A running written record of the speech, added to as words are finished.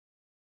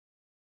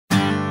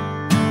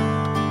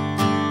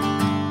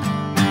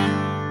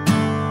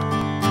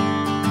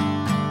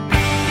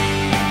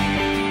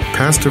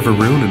Pastor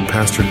Varun and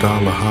Pastor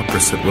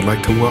Laohaprasit would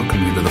like to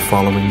welcome you to the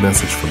following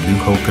message from New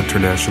Hope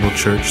International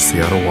Church,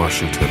 Seattle,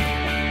 Washington.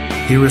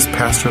 Here is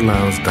Pastor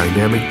Lao's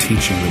dynamic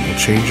teaching that will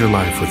change your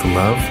life with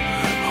love,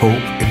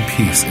 hope, and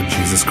peace in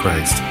Jesus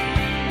Christ.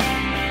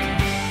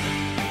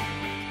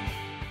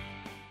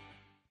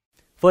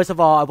 First of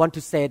all, I want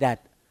to say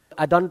that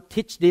I don't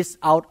teach this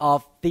out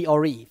of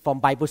theory from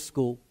Bible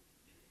school.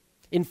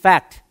 In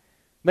fact,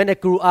 when I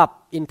grew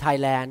up in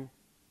Thailand,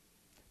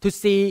 to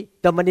see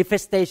the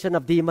manifestation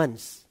of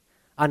demons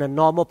are a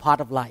normal part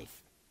of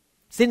life.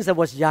 Since I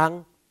was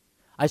young,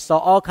 I saw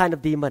all kinds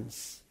of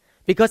demons.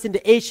 Because in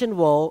the Asian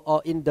world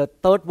or in the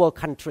third world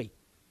country,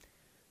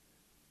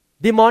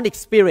 demonic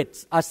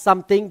spirits are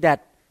something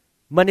that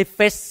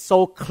manifests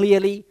so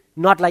clearly,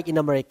 not like in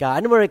America.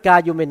 In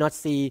America, you may not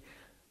see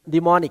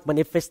demonic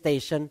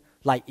manifestation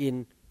like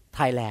in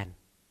Thailand.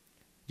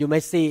 You may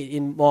see it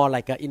in more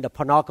like in the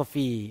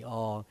pornography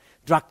or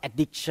drug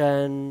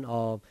addiction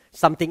or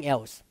something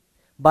else.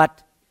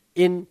 But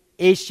in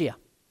Asia,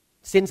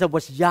 since I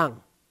was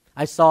young,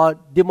 I saw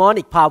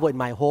demonic power in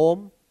my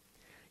home,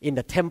 in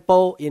the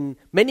temple, in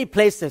many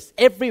places,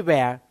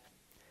 everywhere.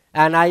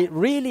 And I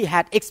really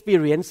had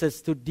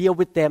experiences to deal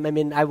with them. I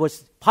mean, I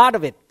was part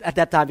of it at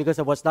that time because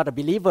I was not a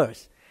believer.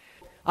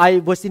 I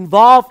was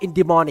involved in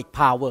demonic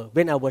power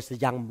when I was a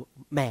young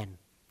man.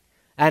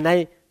 And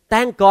I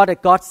thank God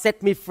that God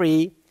set me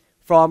free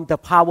from the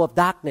power of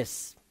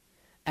darkness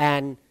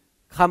and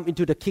come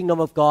into the kingdom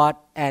of God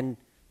and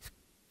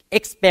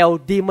expel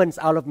demons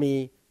out of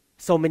me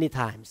so many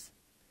times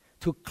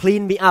to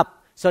clean me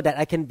up so that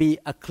I can be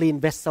a clean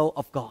vessel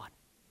of God.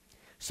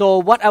 So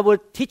what I will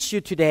teach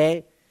you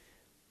today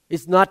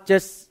is not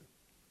just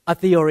a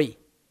theory,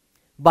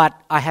 but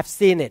I have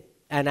seen it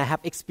and I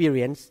have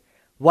experienced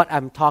what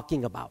I'm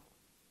talking about.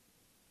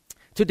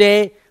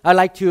 Today, I'd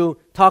like to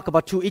talk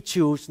about two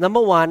issues. Number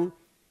one,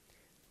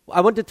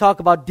 I want to talk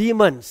about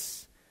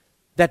demons,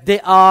 that they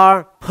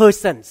are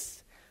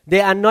persons. They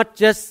are not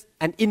just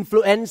an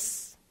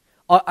influence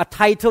or a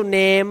title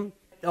name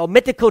or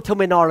medical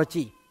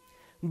terminology,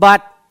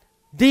 but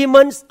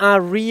demons are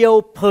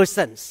real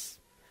persons.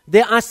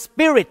 They are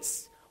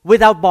spirits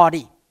without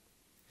body.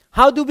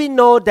 How do we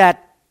know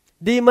that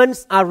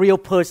demons are real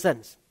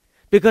persons?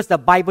 Because the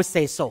Bible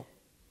says so.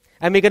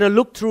 And we're going to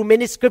look through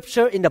many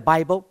scriptures in the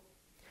Bible.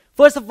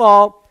 First of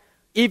all,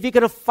 if you're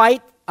going to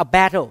fight a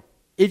battle,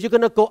 if you're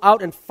going to go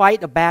out and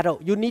fight a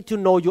battle, you need to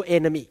know your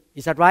enemy.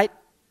 Is that right?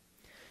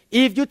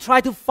 If you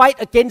try to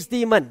fight against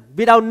demons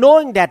without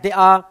knowing that they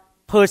are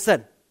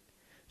person,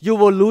 you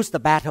will lose the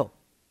battle.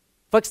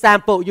 For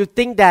example, you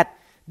think that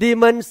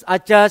demons are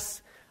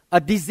just a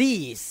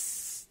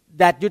disease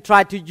that you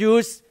try to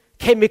use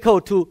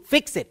chemical to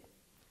fix it.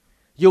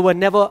 You will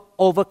never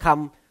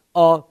overcome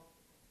or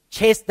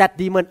chase that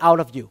demon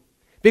out of you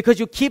because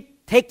you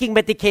keep taking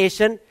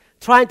medication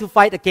trying to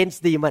fight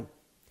against demon.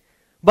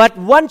 But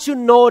once you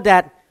know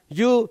that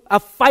you are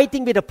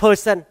fighting with a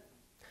person,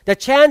 the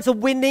chance of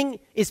winning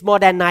is more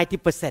than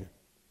 90%.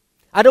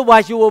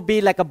 Otherwise, you will be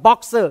like a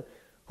boxer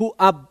who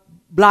are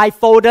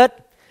blindfolded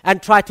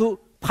and try to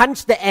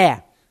punch the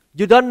air.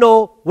 You don't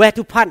know where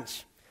to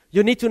punch.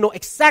 You need to know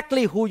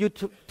exactly who you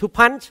to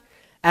punch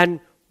and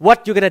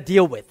what you're going to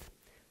deal with.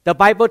 The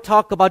Bible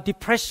talks about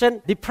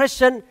depression.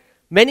 Depression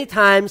many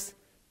times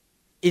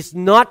is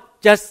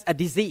not just a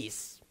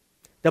disease.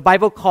 The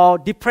Bible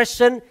calls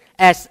depression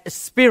as a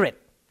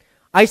spirit.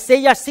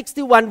 Isaiah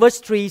 61 verse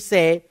 3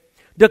 say,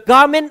 the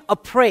garment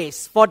of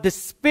praise for the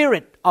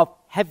spirit of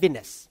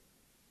heaviness.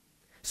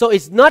 So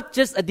it's not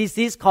just a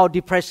disease called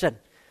depression,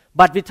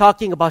 but we're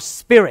talking about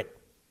spirit.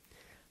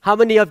 How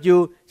many of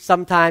you,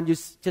 sometimes you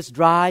just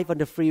drive on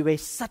the freeway,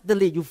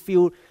 suddenly you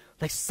feel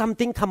like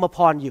something come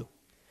upon you,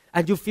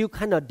 and you feel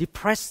kind of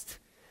depressed,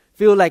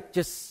 feel like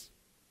just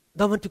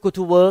don't want to go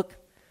to work.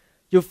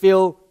 You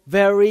feel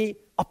very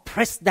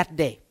oppressed that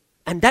day.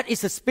 And that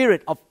is a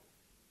spirit of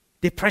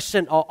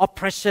depression or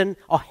oppression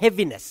or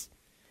heaviness.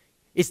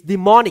 It's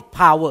demonic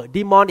power,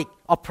 demonic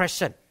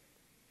oppression.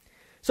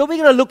 So we're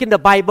going to look in the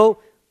Bible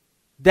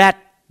that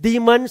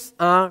demons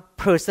are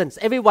persons.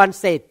 Everyone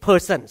say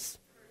persons.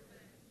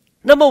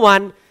 Number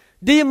one,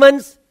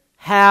 demons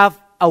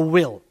have a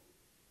will.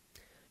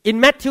 In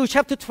Matthew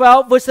chapter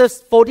 12,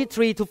 verses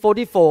 43 to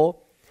 44,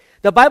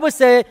 the Bible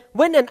says,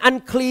 when an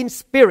unclean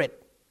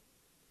spirit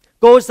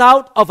goes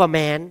out of a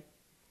man,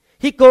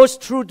 he goes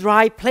through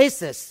dry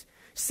places,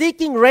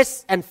 seeking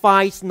rest and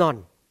finds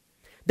none.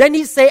 Then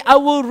he say, I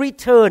will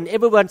return.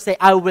 Everyone say,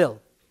 I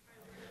will.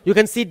 You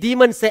can see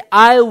demons say,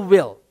 I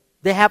will.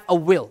 They have a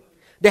will.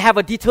 They have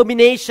a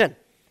determination,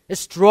 a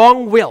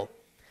strong will,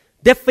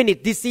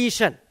 definite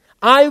decision.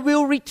 I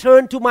will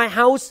return to my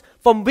house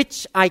from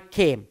which I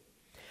came.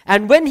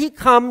 And when he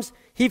comes,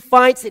 he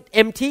finds it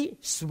empty,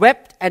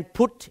 swept, and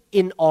put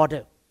in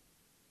order.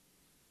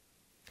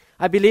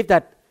 I believe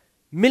that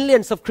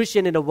millions of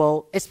Christians in the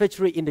world,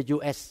 especially in the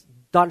U.S.,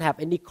 don't have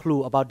any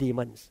clue about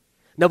demons.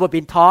 Never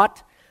been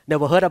taught,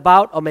 never heard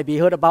about, or maybe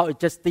heard about it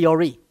just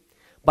theory.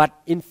 But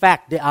in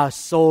fact, they are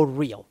so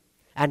real.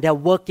 And they're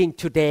working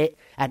today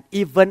and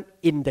even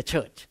in the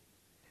church.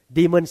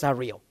 demons are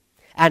real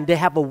and they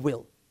have a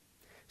will.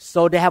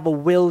 So they have a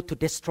will to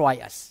destroy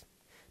us.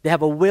 They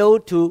have a will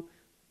to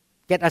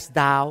get us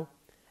down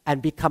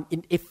and become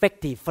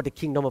ineffective for the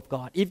kingdom of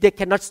God. If they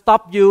cannot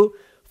stop you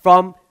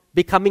from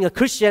becoming a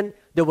Christian,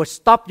 they will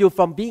stop you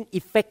from being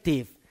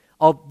effective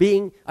or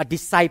being a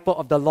disciple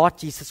of the Lord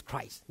Jesus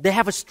Christ. They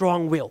have a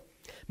strong will.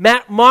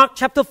 Mark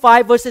chapter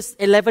 5 verses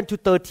 11 to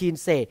 13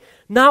 say,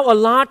 Now a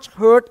large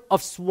herd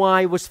of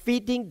swine was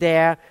feeding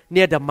there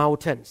near the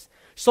mountains.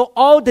 So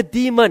all the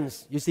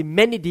demons, you see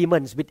many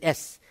demons with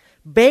S,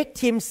 begged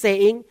him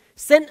saying,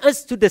 Send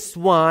us to the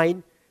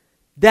swine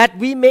that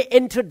we may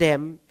enter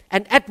them.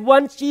 And at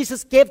once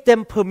Jesus gave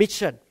them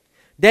permission.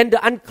 Then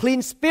the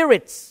unclean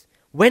spirits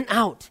went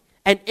out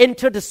and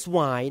entered the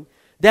swine.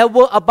 There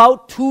were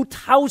about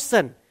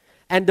 2,000,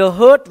 and the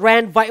herd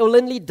ran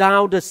violently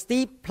down the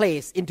steep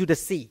place into the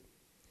sea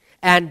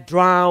and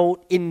drowned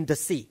in the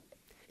sea.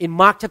 In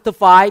Mark chapter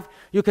 5,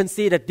 you can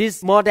see that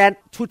these more than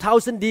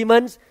 2,000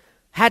 demons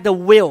had a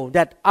will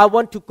that I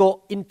want to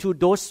go into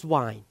those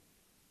swine.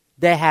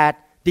 They had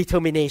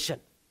determination.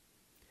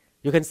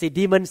 You can see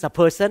demons are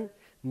person,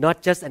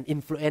 not just an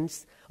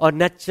influence or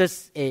not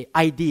just an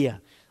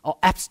idea or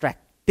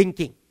abstract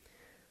thinking.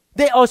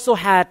 They also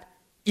had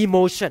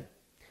emotion.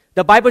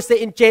 The Bible says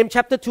in James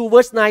chapter 2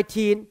 verse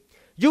 19,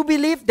 You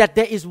believe that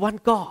there is one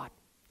God.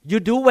 You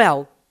do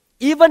well.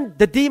 Even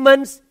the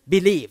demons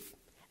believe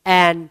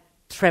and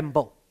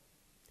tremble.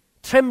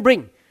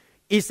 Trembling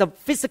is a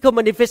physical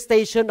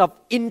manifestation of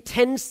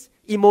intense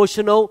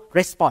emotional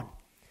response.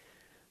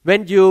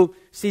 When you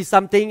see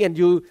something and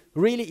you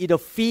really either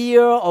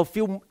fear or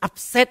feel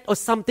upset or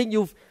something,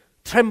 you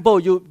tremble,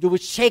 you were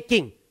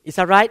shaking. Is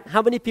that right?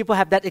 How many people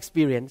have that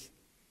experience?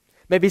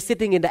 Maybe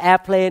sitting in the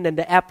airplane and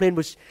the airplane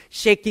was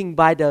shaking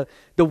by the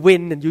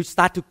wind and you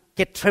start to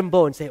get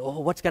tremble and say,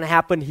 oh, what's going to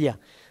happen here?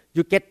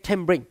 You get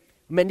trembling.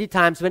 Many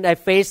times when I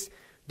face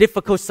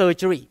difficult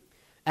surgery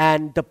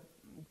and the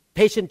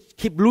patient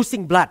keep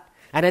losing blood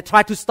and I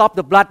try to stop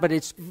the blood, but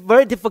it's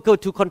very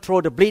difficult to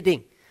control the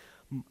bleeding.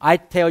 I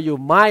tell you,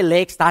 my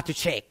legs start to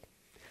shake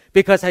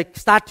because I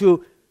start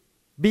to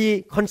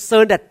be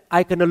concerned that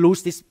I'm going to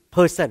lose this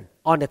person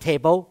on the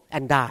table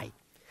and die.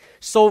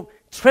 So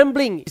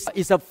trembling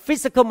is a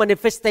physical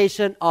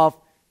manifestation of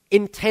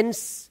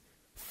intense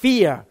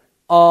fear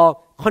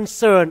or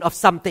concern of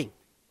something.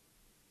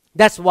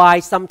 That's why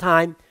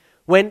sometimes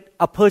when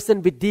a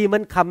person with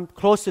demon come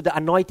close to the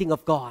anointing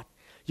of God,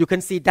 you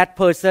can see that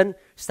person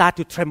start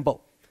to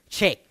tremble,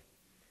 shake.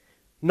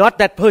 Not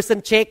that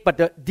person shake, but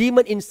the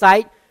demon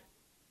inside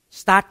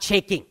start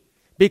shaking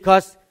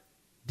because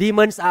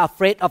demons are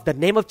afraid of the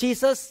name of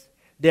Jesus.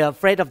 They're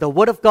afraid of the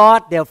word of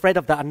God. They're afraid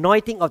of the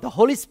anointing of the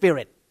Holy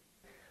Spirit.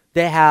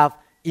 They have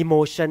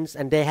emotions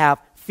and they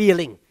have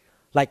feeling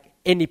like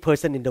any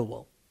person in the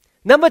world.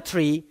 Number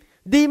 3,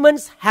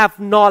 demons have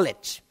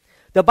knowledge.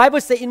 The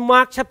Bible says in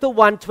Mark chapter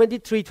 1,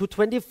 23 to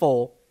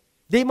 24,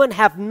 demons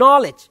have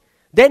knowledge.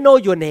 They know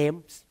your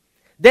names.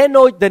 They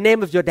know the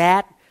name of your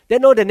dad. They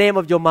know the name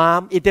of your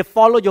mom. If they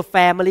follow your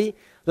family,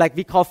 like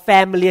we call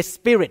family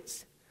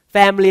spirits,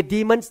 family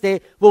demons, they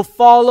will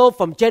follow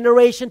from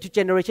generation to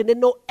generation. They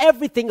know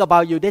everything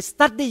about you. They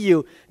study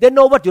you. They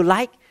know what you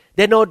like.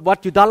 They know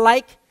what you don't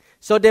like.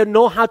 So they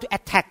know how to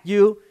attack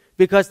you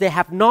because they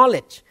have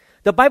knowledge.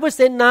 The Bible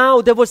says now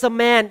there was a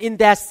man in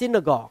their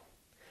synagogue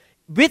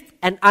with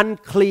an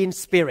unclean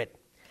spirit.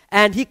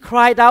 And he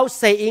cried out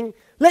saying,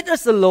 Let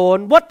us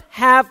alone. What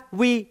have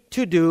we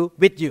to do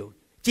with you,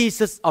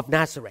 Jesus of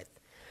Nazareth?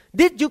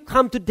 Did you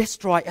come to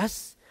destroy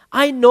us?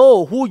 I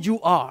know who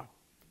you are.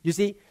 You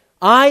see,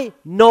 I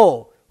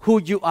know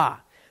who you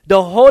are,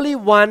 the Holy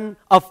One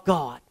of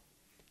God.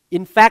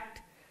 In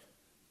fact,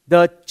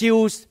 the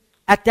Jews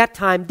at that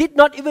time did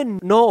not even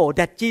know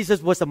that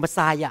Jesus was a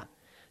Messiah.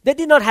 They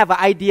did not have an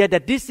idea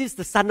that this is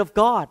the Son of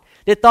God.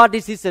 They thought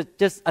this is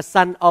just a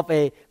son of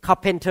a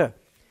carpenter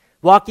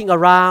walking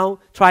around,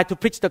 trying to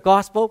preach the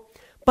gospel.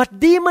 But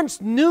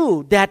demons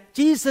knew that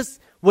Jesus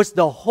was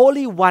the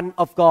Holy One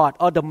of God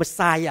or the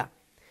Messiah.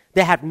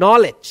 They had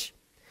knowledge.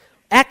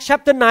 Acts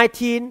chapter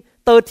 19,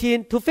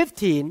 13 to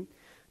 15,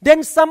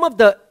 then some of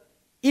the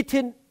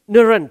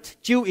itinerant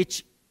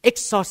Jewish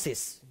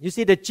exorcists, you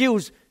see the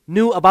Jews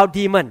knew about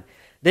demon.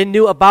 They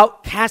knew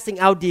about casting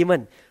out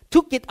demon,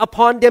 took it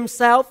upon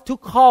themselves to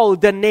call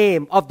the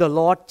name of the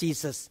Lord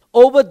Jesus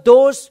over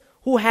those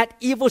who had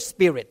evil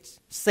spirits,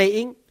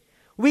 saying,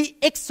 We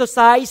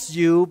exorcise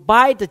you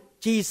by the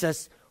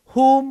Jesus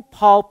whom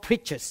Paul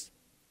preaches.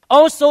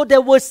 Also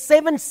there were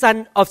 7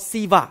 sons of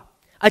Siva,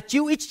 a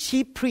Jewish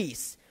chief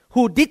priest,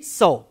 who did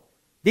so.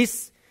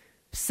 These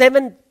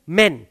 7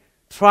 men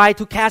tried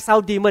to cast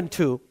out demon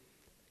too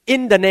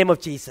in the name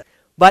of Jesus.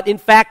 But in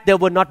fact, they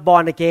were not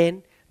born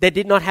again. They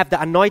did not have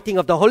the anointing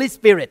of the Holy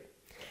Spirit.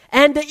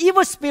 And the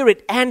evil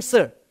spirit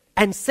answered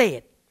and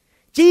said,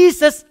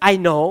 Jesus I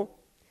know,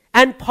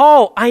 and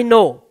Paul I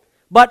know,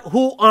 but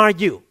who are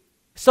you?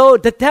 So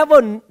the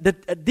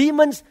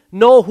demons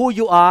know who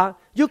you are.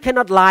 You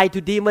cannot lie to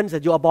demons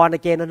that you are born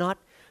again or not.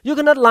 You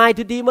cannot lie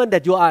to demons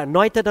that you are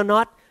anointed or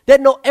not. They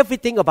know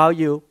everything about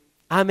you.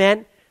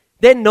 Amen.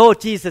 They know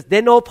Jesus.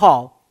 They know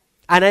Paul.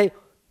 And I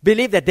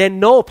believe that they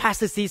know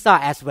Pastor Caesar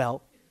as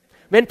well.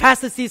 When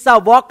Pastor Caesar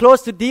walked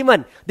close to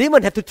demon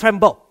had to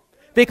tremble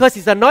because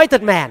he's an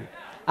anointed man.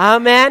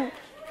 Amen.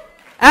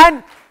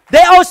 And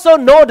they also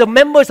know the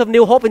members of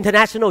New Hope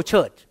International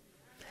Church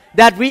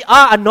that we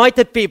are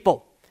anointed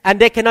people and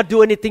they cannot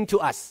do anything to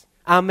us.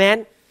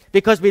 Amen.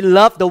 Because we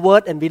love the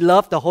Word and we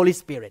love the Holy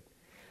Spirit.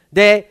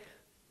 They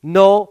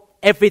know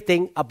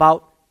everything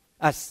about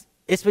us.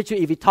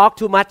 Especially if we talk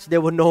too much, they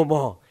will know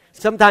more.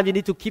 Sometimes you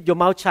need to keep your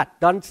mouth shut.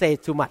 Don't say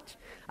too much.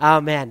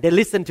 Amen. They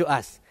listen to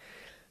us.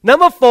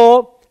 Number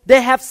 4,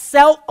 they have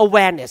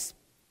self-awareness.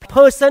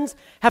 Persons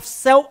have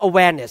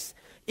self-awareness.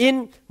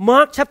 In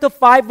Mark chapter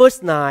 5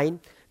 verse 9,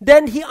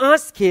 then he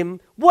asked him,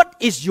 "What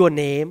is your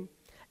name?"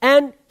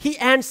 And he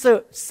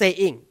answered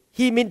saying,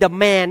 he means the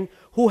man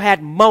who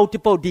had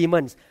multiple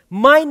demons,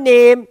 "My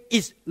name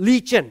is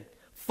Legion,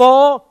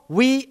 for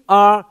we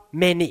are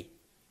many."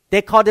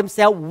 They call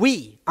themselves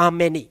 "we are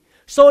many."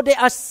 So they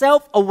are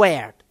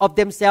self-aware of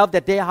themselves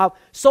that they have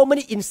so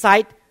many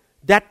inside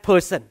that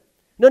person.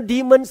 No,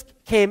 demons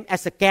came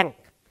as a gang.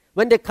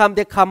 When they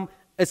come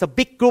as a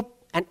big group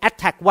and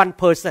attack one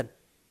person.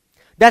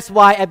 That's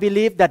why I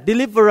believe that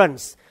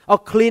deliverance or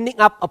cleaning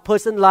up a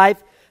person's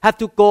life have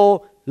to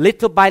go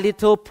little by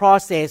little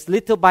process,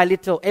 little by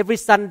little. Every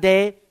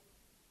Sunday,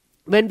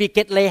 when we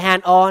get lay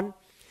hand on,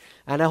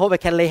 and I hope I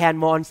can lay hand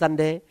more on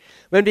Sunday.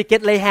 When we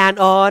get lay hand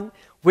on,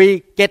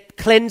 we get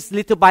cleansed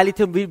little by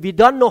little. We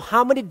don't know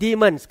how many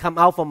demons come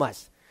out from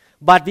us.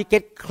 But we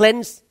get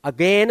cleansed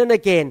again and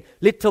again,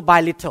 little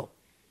by little.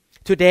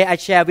 Today I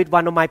share with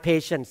one of my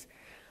patients.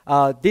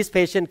 This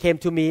patient came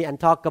to me and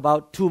talked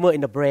about tumor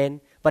in the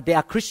brain, but they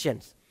are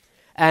Christians.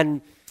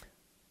 And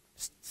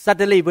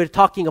suddenly we're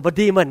talking about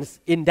demons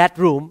in that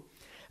room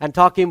and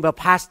talking about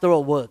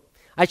pastoral work.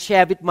 I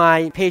share with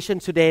my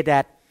patient today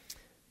that,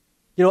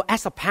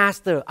 as a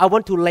pastor, I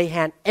want to lay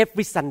hand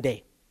every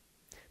Sunday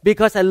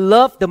because I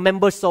love the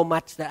members so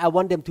much that I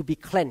want them to be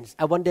cleansed.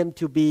 I want them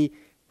to be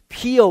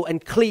pure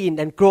and clean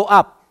and grow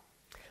up.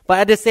 But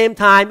at the same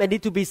time, I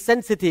need to be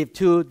sensitive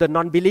to the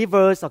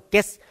non-believers or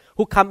guests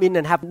who come in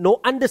and have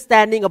no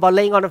understanding about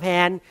laying on of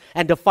hand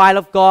and the fire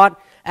of God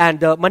and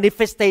the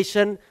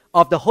manifestation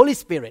of the Holy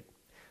Spirit.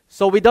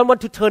 So we don't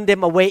want to turn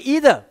them away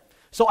either.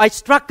 So I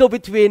struggle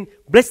between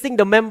blessing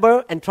the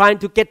member and trying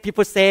to get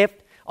people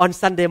saved on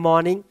Sunday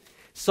morning.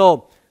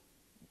 So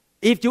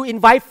if you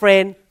invite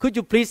friend, could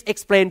you please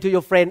explain to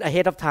your friend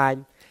ahead of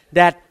time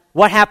that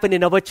what happened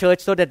in our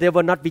church so that they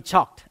will not be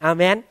shocked.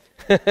 Amen.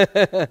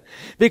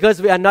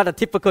 Because we are not a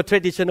typical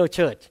traditional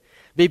church.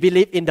 We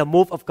believe in the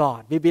move of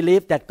God. We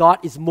believe that God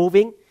is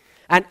moving.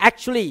 And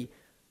actually,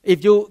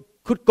 if you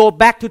could go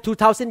back to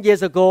 2,000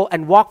 years ago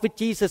and walk with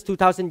Jesus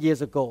 2,000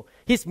 years ago,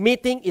 his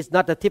meeting is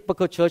not a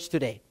typical church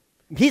today.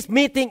 His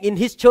meeting in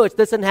his church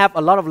doesn't have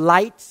a lot of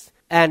lights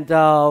and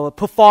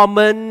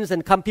performance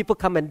and people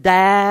come and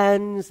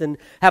dance and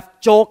have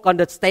joke on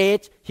the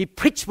stage. He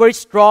preached very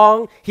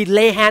strong. He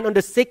lay hand on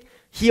the sick,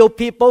 heal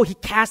people. He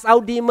cast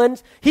out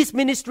demons. His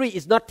ministry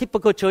is not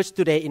typical church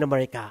today in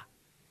America.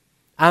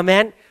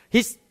 Amen.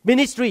 His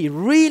ministry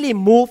really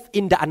moved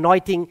in the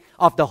anointing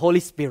of the Holy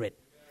Spirit.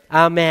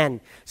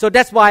 Amen. So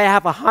that's why I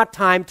have a hard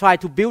time trying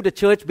to build a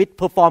church with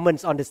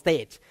performance on the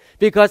stage.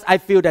 Because I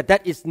feel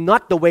that is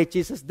not the way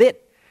Jesus did.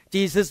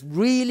 Jesus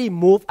really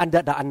moved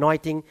under the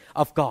anointing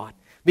of God.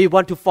 We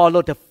want to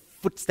follow the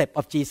footsteps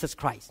of Jesus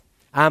Christ.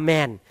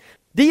 Amen.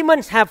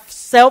 Demons have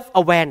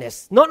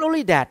self-awareness. Not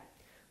only that,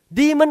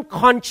 demon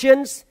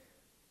conscience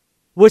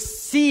was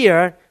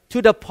seared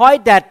to the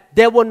point that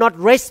they will not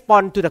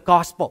respond to the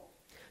gospel.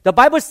 The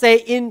Bible says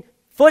in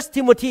 1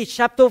 Timothy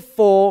chapter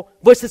 4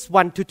 verses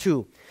 1 to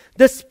 2,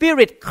 the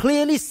Spirit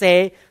clearly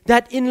say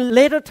that in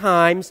later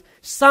times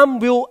some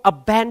will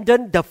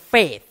abandon the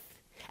faith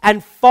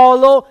and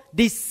follow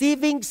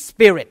deceiving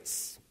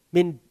spirits,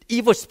 mean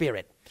evil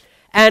spirit,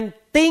 and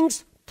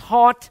things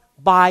taught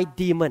by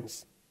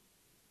demons.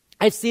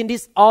 I've seen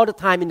this all the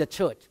time in the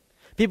church.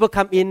 People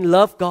come in,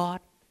 love God,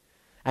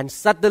 and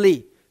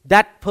suddenly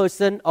that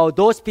person or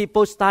those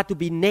people start to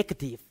be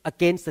negative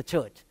against the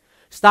church,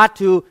 start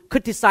to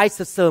criticize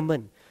the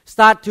sermon,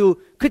 start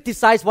to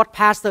criticize what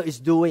pastor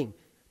is doing.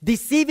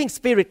 Deceiving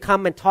spirit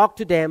come and talk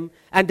to them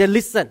and they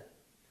listen.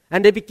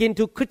 And they begin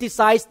to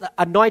criticize the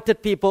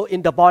anointed people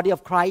in the body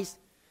of Christ.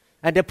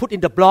 And they put in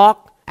the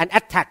blog and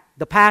attack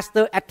the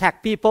pastor,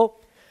 attack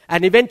people.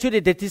 And eventually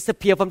they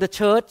disappear from the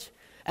church.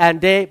 And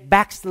they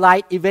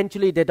backslide.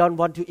 Eventually they don't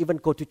want to even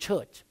go to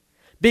church.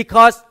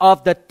 Because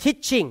of the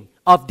teaching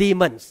of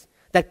demons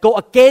that go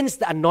against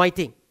the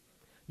anointing.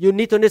 You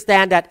need to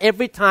understand that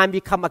every time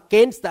we come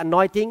against the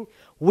anointing,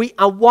 we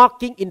are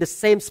walking in the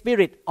same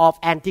spirit of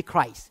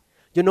Antichrist.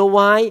 You know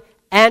why?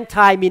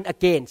 Anti mean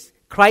against.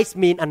 Christ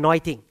mean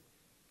anointing.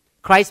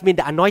 Christ mean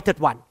the anointed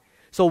one.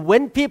 So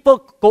when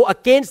people go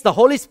against the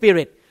Holy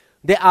Spirit,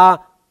 they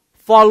are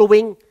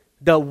following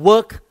the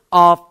work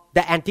of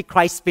the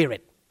Antichrist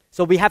spirit.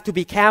 So we have to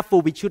be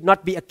careful. We should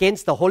not be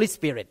against the Holy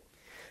Spirit.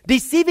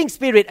 Deceiving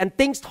spirit and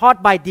things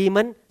taught by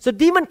demon. So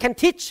demon can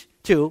teach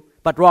too,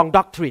 but wrong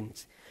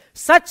doctrines.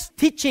 Such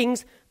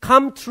teachings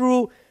come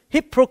through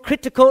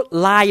hypocritical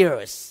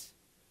liars,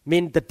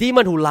 mean the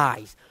demon who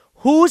lies,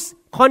 whose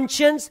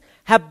conscience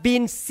have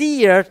been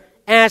seared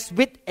as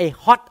with a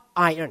hot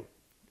iron.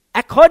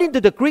 According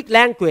to the Greek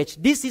language,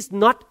 this is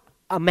not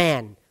a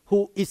man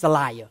who is a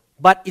liar,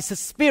 but it's a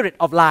spirit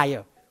of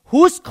liar,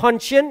 whose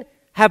conscience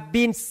have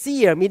been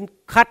seared, mean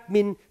cut,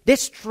 mean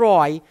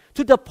destroyed,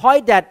 to the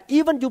point that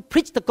even you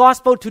preach the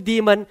gospel to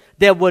demon,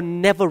 they will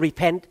never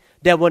repent,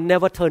 they will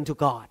never turn to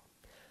God.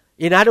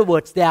 In other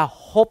words, they are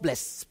hopeless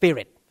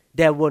spirit.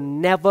 They will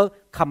never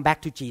come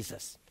back to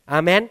Jesus.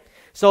 Amen.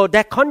 So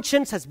their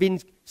conscience has been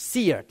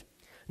seared.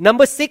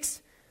 Number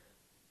 6,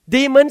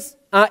 demons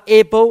are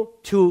able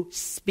to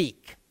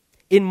speak.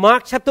 In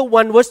Mark chapter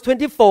 1 verse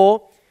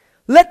 24,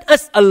 let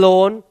us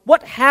alone,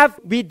 what have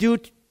we to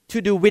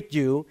do with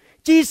you,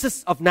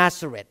 Jesus of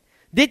Nazareth?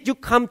 Did you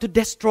come to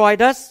destroy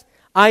us?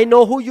 I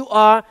know who you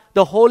are,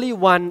 the Holy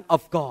One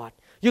of God.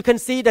 You can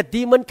see that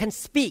demon can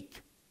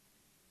speak.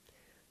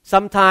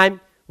 Sometimes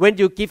when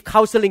you give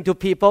counseling to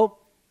people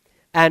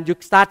and you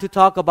start to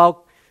talk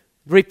about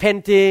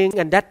repenting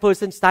and that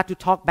person start to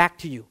talk back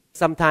to you.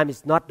 Sometimes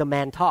it's not the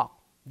man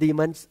talk.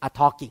 Demons are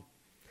talking.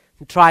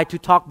 Try to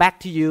talk back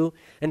to you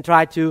and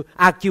try to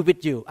argue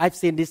with you. I've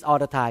seen this all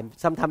the time.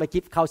 Sometimes I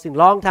give counseling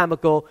long time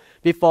ago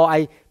before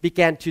I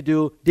began to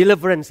do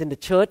deliverance in the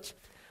church.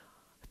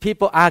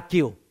 People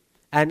argue.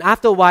 And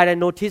after a while I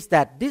noticed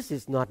that this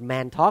is not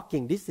man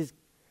talking. This is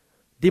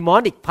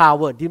demonic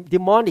power,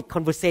 demonic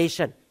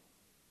conversation.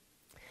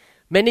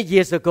 Many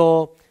years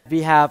ago,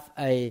 we have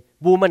a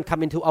woman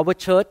come into our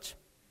church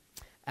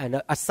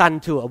and a son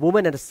too, a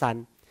woman and a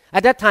son.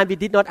 At that time, we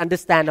did not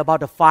understand about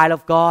the fire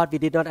of God. We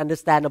did not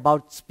understand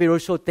about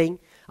spiritual thing.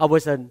 I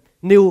was a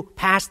new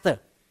pastor.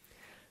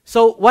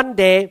 So one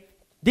day,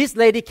 this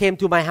lady came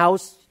to my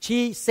house.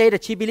 She said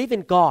that she believed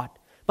in God.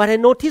 But I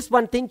noticed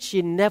one thing,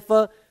 she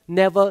never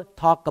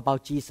talked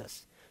about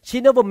Jesus. She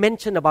never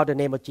mentioned about the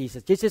name of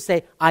Jesus. She just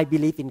say, I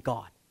believe in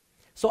God.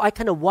 So I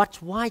kind of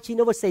watched why she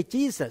never say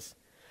Jesus.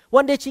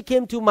 One day she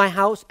came to my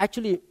house,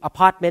 actually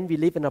apartment, we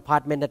lived in an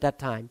apartment at that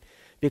time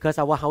because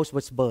our house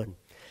was burned.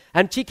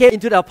 And she came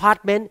into the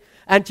apartment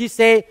and she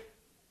said,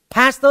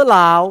 Pastor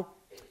Lau,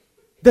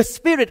 the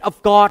Spirit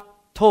of God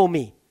told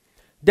me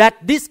that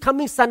this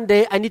coming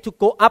Sunday I need to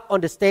go up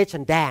on the stage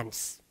and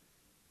dance.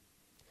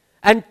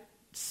 And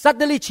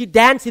suddenly she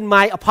danced in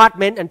my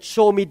apartment and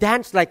showed me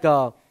dance like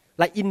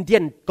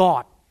Indian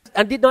god.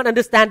 And did not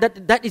understand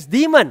that is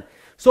demon.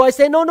 So I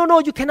say,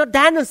 no, you cannot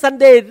dance on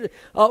Sunday.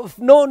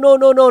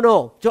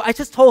 No. So I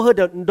just told her,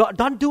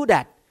 don't do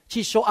that.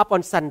 She showed up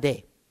on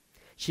Sunday.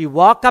 She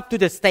walked up to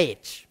the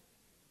stage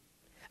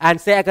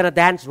and said, I'm going to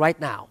dance right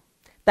now.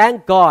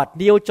 Thank God,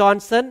 Neil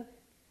Johnson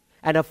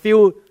and a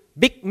few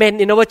big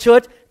men in our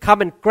church come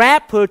and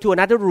grab her to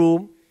another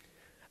room.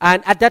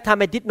 And at that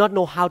time, I did not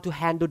know how to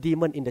handle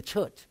demon in the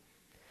church.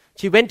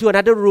 She went to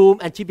another room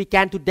and she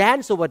began to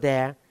dance over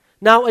there.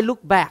 Now I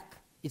look back,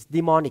 it's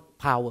demonic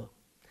power,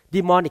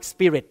 demonic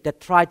spirit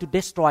that try to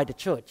destroy the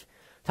church,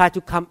 try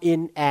to come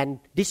in and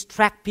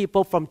distract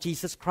people from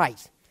Jesus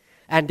Christ.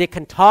 And they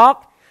can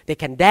talk, they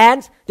can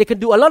dance, they can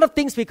do a lot of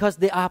things because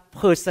they are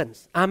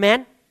persons.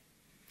 Amen?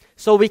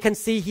 So we can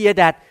see here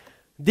that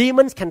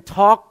demons can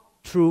talk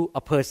through a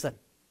person.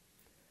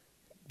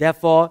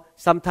 Therefore,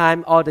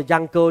 sometimes all the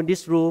young girl in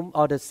this room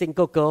or the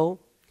single girl,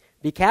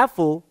 be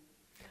careful.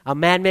 A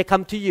man may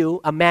come to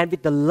you, a man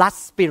with the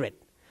lust spirit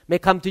may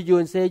come to you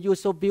and say, you're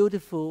so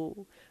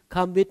beautiful,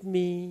 come with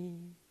me.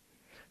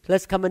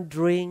 Let's come and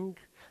drink.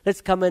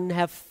 Let's come and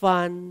have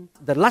fun.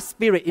 The lust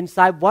spirit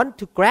inside want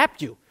to grab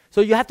you. So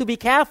you have to be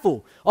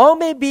careful. Or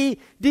maybe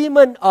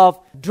demon of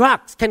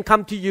drugs can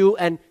come to you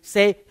and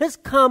say, let's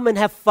come and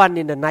have fun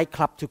in the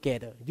nightclub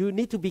together. You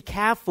need to be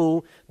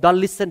careful. Don't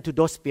listen to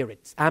those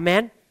spirits.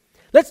 Amen?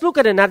 Let's look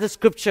at another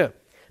scripture.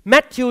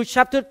 Matthew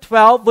chapter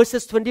 12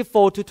 verses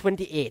 24 to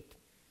 28.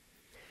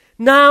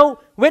 Now,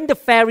 when the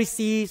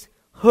Pharisees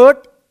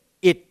heard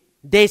it,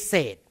 they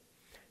said,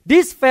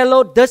 this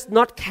fellow does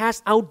not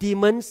cast out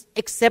demons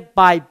except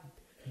by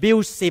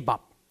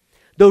Beelzebub,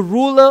 the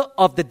ruler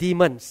of the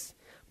demons.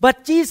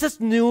 But Jesus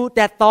knew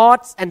their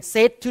thoughts and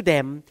said to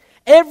them,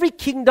 every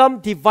kingdom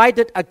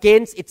divided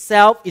against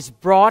itself is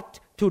brought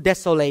to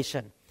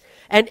desolation.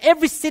 And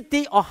every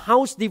city or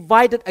house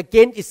divided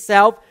against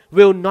itself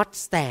will not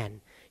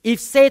stand. If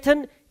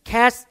Satan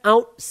casts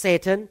out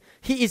Satan,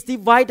 he is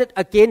divided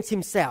against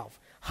himself.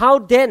 How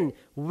then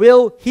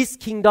will his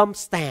kingdom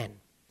stand?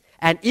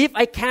 And if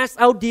I cast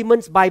out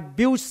demons by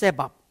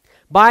Beelzebub,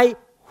 by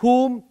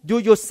whom do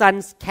your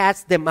sons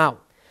cast them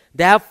out?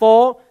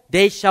 Therefore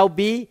they shall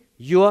be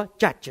your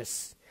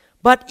judges.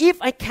 But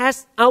if I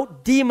cast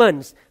out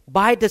demons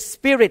by the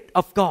Spirit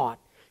of God,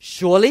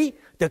 surely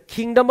the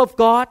kingdom of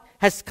God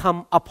has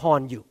come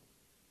upon you.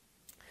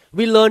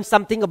 We learn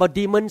something about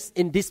demons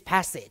in this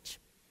passage.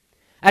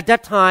 At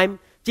that time,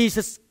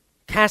 Jesus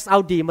cast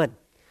out demons.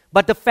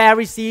 But the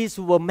Pharisees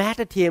who were mad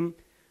at him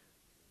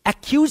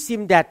accused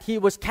him that he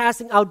was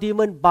casting out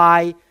demons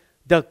by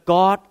the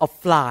god of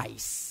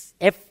flies.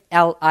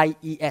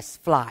 F-L-I-E-S,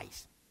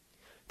 flies.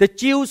 the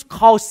Jews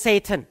call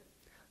Satan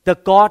the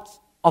god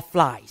of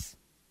flies.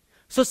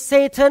 So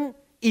Satan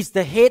is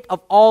the head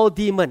of all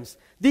demons.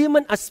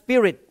 Demons are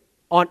spirit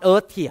on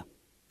earth here.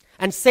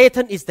 And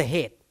Satan is the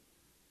head.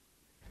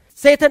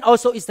 Satan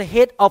also is the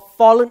head of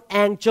fallen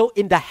angel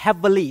in the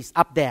heavenlies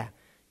up there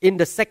in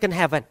the second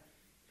heaven.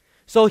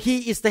 So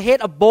he is the head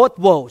of both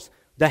worlds,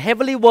 the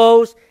heavenly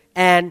worlds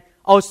and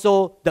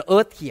also the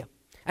earth here.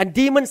 And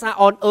demons are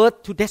on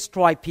earth to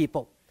destroy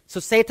people. So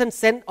Satan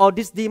sent all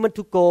these demons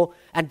to go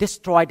and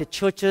destroy the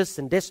churches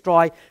and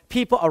destroy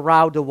people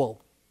around the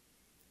world.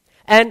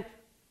 And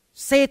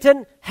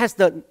Satan has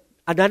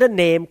another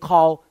name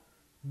called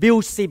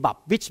Beelzebub,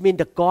 which means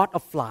the god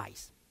of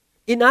flies.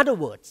 In other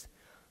words,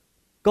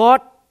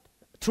 God,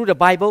 through the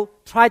Bible,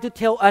 tried to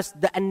tell us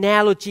the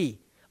analogy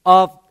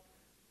of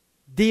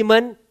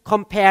demon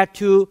compared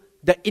to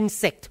the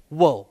insect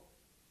world.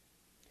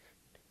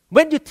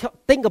 When you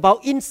think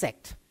about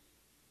insect,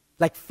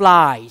 like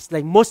flies,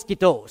 like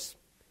mosquitoes,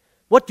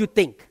 what do you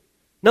think?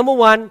 Number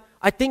one,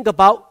 I think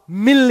about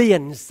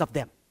millions of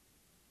them.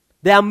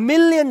 There are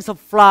millions of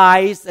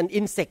flies and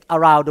insects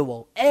around the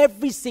world.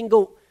 Every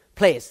single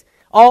place,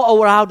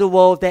 all around the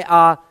world, there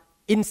are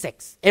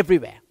insects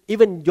everywhere.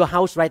 Even your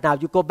house right now,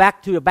 you go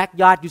back to your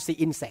backyard, you see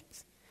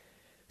insects.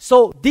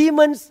 So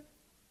demons,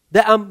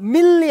 there are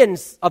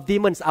millions of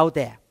demons out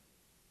there.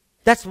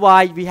 That's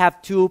why we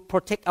have to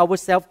protect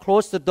ourselves,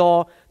 close the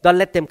door, don't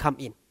let them come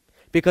in.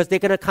 Because they're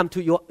going to come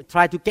to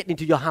try to get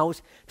into your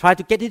house, try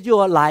to get into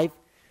your life.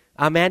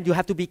 Amen. You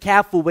have to be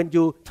careful when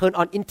you turn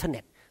on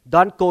internet.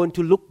 Don't go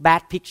into look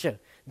bad picture.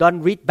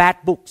 Don't read bad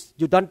books.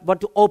 You don't want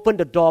to open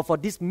the door for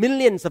these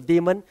millions of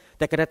demons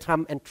that are going to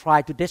come and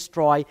try to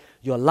destroy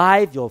your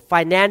life, your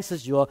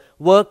finances, your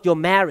work, your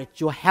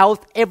marriage, your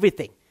health,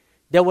 everything.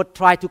 They will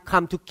try to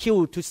come to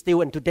kill, to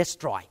steal, and to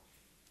destroy.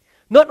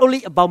 Not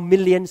only about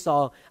millions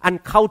or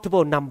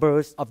uncountable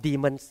numbers of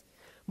demons,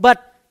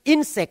 but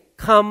insects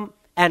come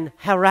and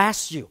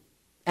harass you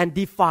and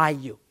defy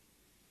you.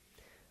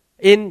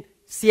 In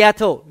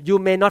Seattle, you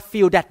may not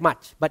feel that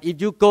much, but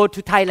if you go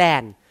to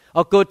Thailand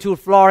or go to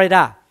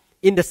Florida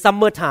in the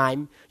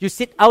summertime, you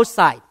sit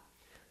outside,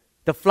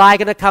 the fly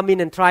gonna come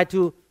in and try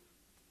to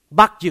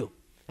bug you,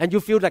 and you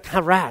feel like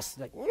harassed.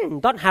 Like,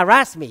 don't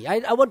harass me.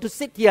 I want to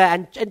sit here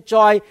and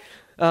enjoy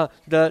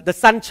the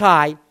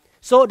sunshine.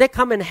 So they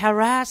come and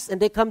harass,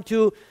 and they come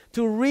to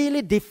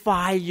really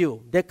defy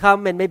you. They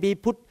come and maybe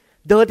put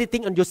dirty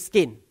thing on your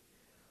skin.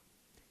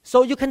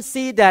 So you can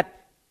see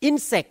that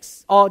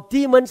insects or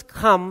demons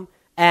come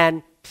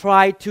and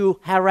try to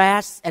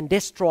harass and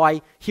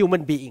destroy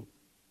human beings.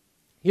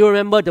 You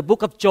remember the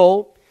book of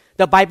Job,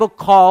 the Bible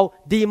called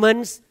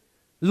demons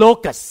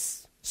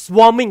locusts,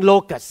 swarming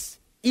locusts,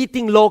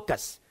 eating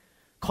locusts.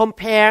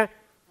 Compare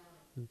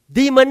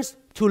demons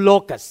to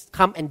locusts,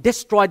 come and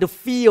destroy the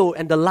field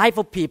and the life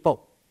of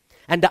people.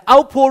 And the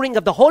outpouring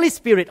of the Holy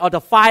Spirit or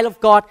the fire of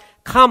God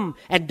come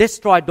and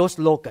destroy those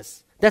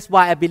locusts. That's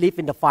why I believe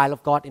in the fire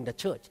of God in the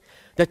church.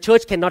 The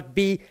church cannot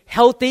be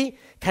healthy,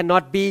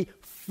 cannot be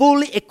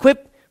fully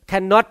equipped,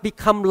 cannot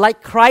become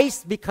like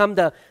Christ, become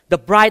the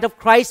bride of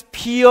Christ,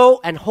 pure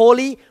and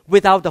holy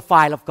without the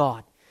fire of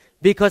God.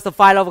 Because the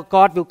fire of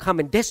God will come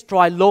and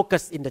destroy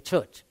locusts in the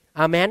church.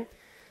 Amen?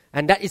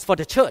 And that is for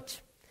the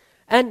church.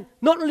 And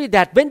not only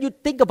that, when you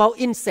think about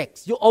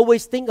insects, you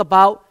always think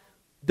about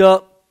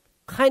the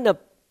kind of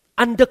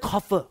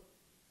undercover,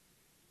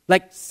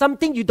 like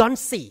something you don't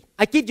see.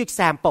 I give you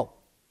example.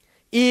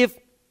 If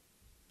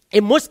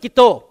a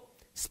mosquito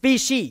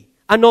species,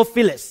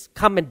 Anopheles,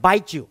 come and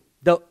bite you,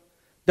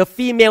 the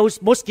female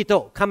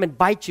mosquito come and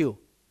bite you.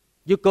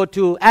 You go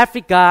to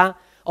Africa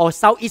or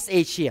Southeast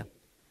Asia,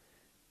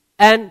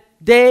 and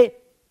they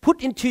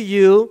put into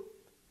you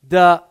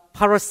the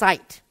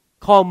parasite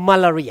called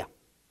malaria.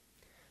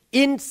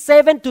 In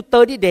 7 to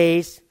 30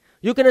 days,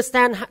 you're going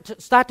to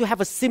start to have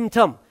a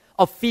symptom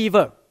of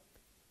fever,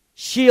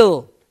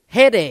 chill,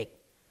 headache,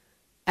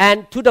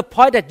 and to the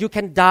point that you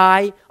can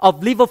die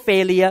of liver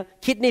failure,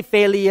 kidney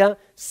failure,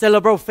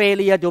 cerebral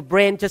failure, your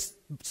brain just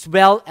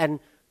swell and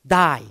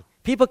die.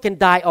 People can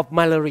die of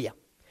malaria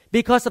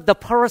because of the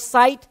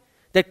parasite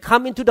that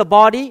come into the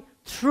body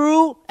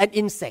through an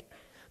insect.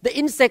 The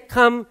insect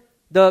come,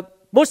 the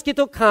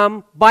mosquito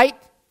come,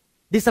 bite,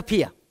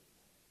 disappear.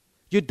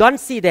 You don't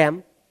see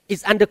them,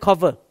 it's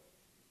undercover.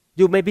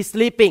 You may be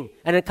sleeping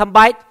and then come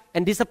bite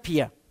and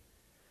disappear.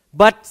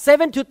 But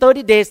 7 to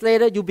 30 days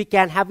later, you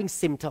began having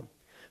symptoms.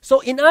 So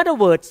in other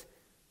words,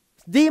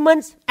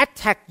 demons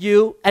attack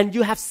you and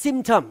you have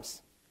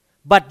symptoms,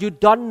 but you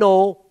don't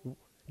know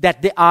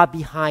that they are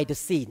behind the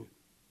scene.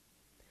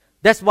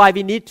 That's why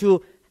we need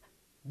to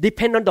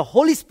depend on the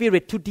Holy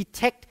Spirit to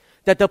detect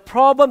that the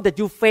problem that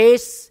you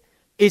face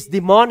is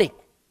demonic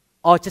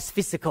or just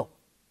physical.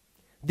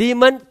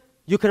 Demon,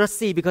 you cannot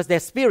see because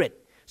they're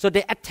spirit. So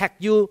they attack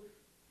you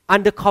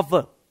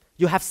undercover.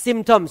 You have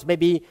symptoms.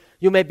 Maybe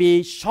you may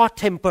be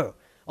short-tempered,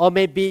 or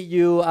maybe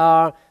you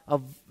are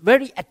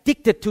very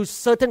addicted to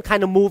certain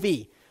kind of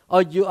movie,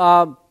 or you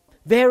are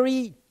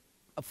very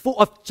full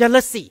of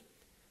jealousy.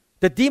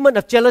 The demon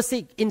of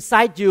jealousy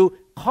inside you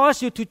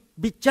cause you to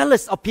be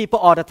jealous of people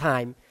all the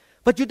time.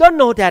 But you don't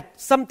know that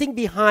something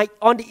behind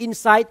on the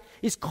inside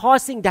is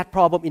causing that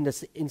problem in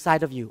the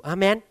inside of you.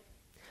 Amen.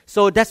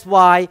 So that's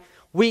why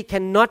we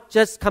cannot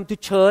just come to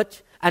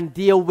church and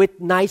deal with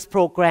nice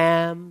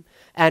program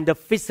and the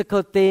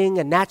physical thing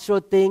and natural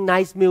thing,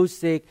 nice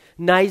music,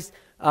 nice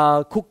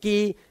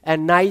cookie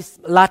and nice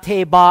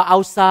latte bar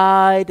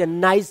outside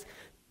and nice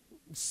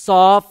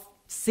soft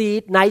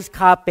seat, nice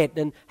carpet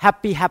and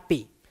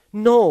happy.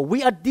 No,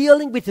 we are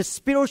dealing with a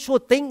spiritual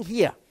thing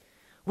here.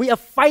 We are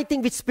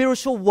fighting with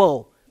spiritual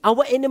world.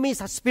 Our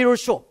enemies are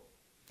spiritual.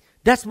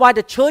 That's why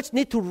the church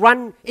need to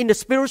run in the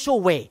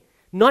spiritual way,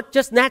 not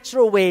just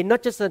natural way,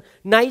 not just a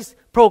nice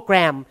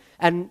program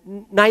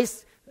and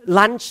nice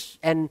lunch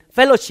and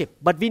fellowship,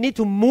 but we need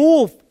to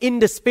move in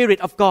the Spirit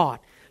of God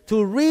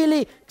to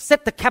really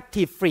set the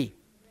captive free.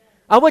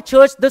 Our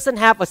church doesn't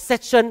have a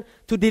session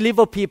to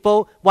deliver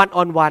people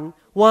one-on-one.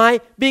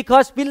 Why?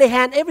 Because we lay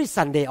hand every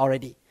Sunday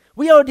already.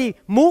 We already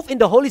move in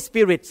the Holy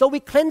Spirit, so we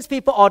cleanse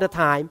people all the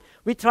time.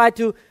 We try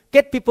to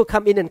get people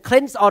come in and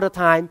cleanse all the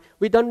time.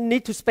 We don't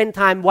need to spend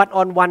time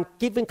one-on-one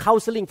giving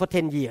counseling for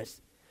 10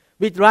 years.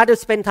 We'd rather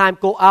spend time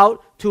go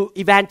out to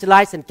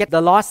evangelize and get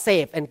the lost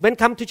saved. And when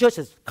come to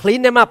churches,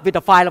 clean them up with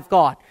the fire of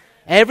God.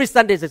 Every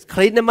Sunday, just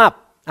clean them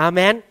up.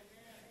 Amen.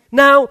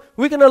 Now,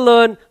 we're going to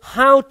learn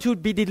how to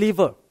be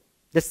delivered.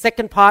 The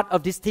second part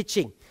of this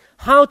teaching.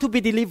 How to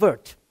be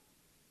delivered.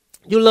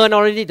 You learn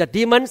already that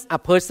demons are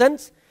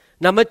persons.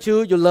 Number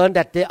 2, you learn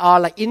that they are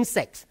like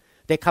insects.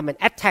 They come and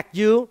attack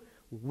you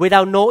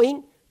without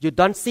knowing. You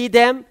don't see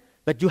them,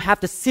 but you have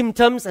the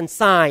symptoms and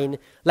sign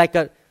like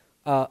a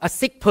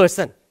sick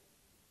person.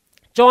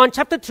 John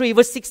chapter 3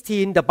 verse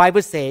 16, the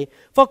Bible says,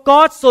 "For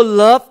God so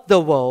loved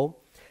the world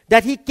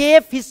that He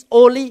gave His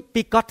only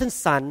begotten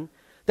Son,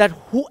 that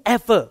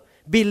whoever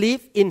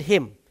believes in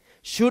Him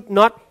should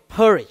not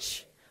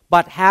perish,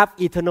 but have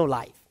eternal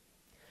life."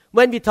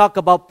 When we talk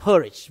about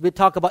perish, we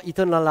talk about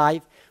eternal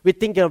life, we're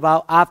thinking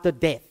about after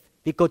death,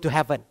 we go to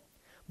heaven.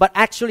 But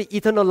actually,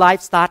 eternal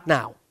life starts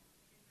now.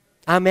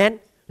 Amen.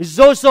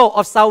 Zozo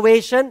of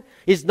salvation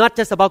is not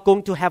just about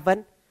going to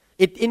heaven.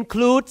 It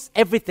includes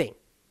everything.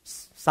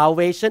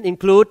 Salvation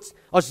includes,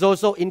 or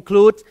Zozo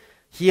includes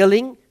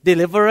healing,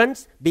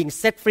 deliverance, being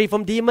set free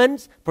from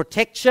demons,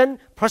 protection,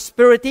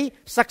 prosperity,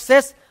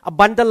 success,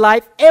 abundant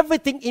life.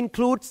 Everything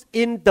includes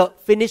in the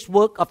finished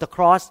work of the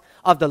cross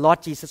of the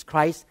Lord Jesus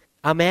Christ.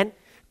 Amen.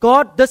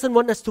 God doesn't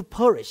want us to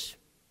perish.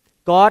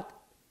 God,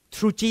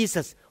 through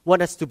Jesus,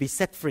 wants us to be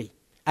set free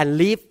and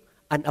live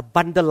an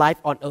abundant life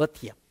on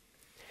earth here.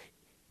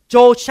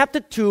 Joel chapter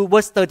 2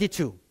 verse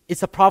 32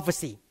 is a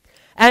prophecy.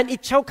 "And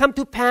it shall come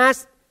to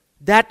pass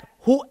that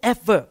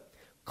whoever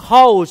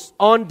calls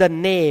on the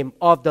name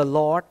of the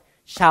Lord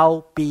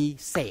shall be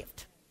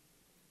saved."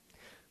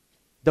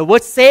 The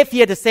word "saved"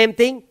 here, the same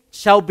thing,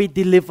 shall be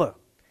delivered,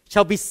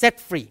 shall be set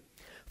free.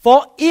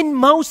 "For in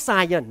Mount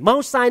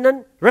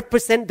Zion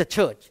represents the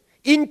church.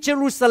 In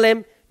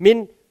Jerusalem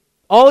means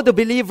all the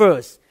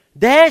believers.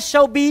 There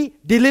shall be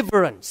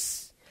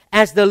deliverance,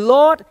 as the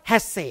Lord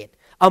has said,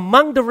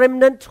 among the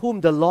remnant whom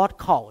the Lord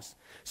calls."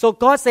 So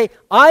God says,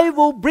 I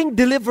will bring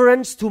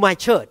deliverance to my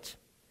church.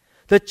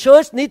 The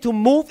church needs to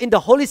move in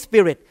the Holy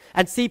Spirit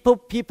and see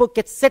people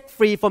get set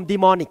free from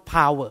demonic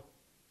power.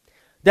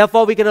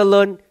 Therefore, we're going to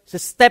learn the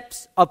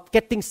steps of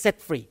getting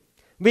set free.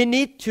 We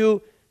need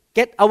to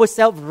get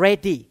ourselves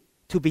ready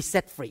to be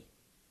set free.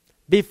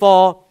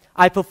 Before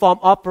I perform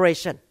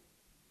operation,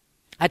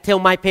 I tell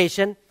my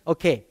patient,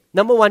 okay,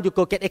 number 1, you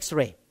go get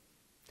x-ray.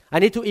 I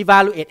need to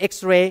evaluate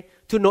x-ray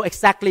to know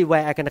exactly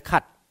where I'm going to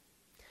cut.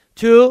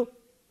 2,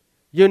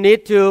 you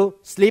need to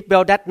sleep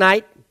well that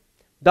night.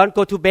 Don't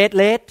go to bed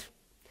late.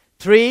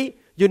 3,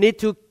 you need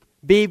to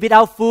be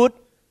without food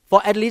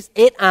for at least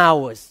 8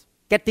 hours,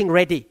 getting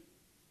ready.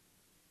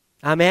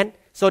 Amen.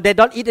 So they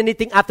don't eat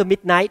anything after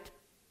midnight.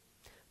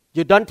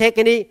 You don't take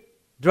any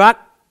drug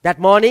that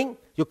morning.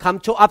 You come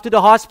up to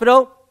the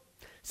hospital.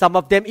 Some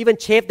of them even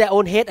shave their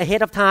own head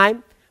ahead of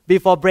time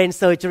before brain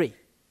surgery.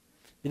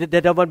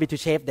 They don't want me to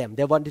shave them.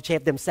 They want to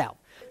shave themselves.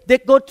 They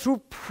go through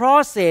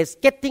process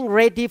getting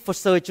ready for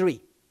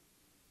surgery.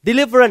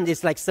 Deliverance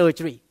is like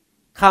surgery.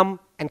 Come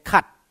and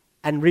cut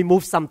and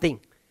remove something.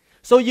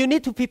 So you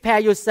need to prepare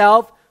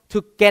yourself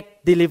to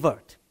get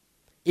delivered.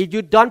 If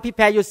you don't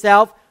prepare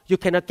yourself, you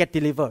cannot get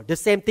delivered. The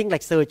same thing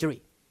like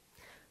surgery.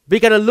 We're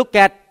going to look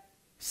at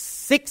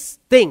 6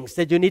 things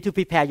that you need to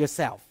prepare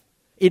yourself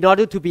in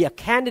order to be a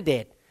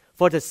candidate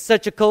for the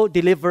surgical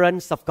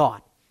deliverance of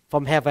God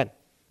from heaven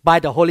by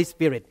the Holy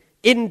Spirit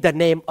in the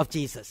name of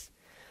Jesus.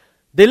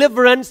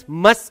 Deliverance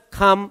must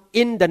come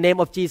in the name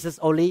of Jesus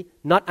only,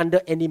 not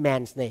under any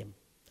man's name.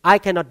 I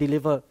cannot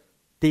deliver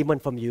demon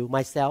from you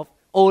myself,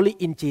 only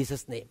in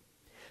Jesus' name.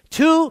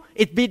 2,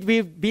 it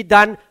will be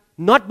done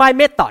not by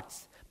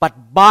methods,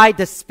 but by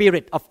the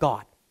Spirit of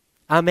God.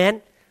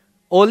 Amen.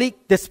 Only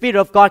the Spirit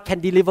of God can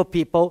deliver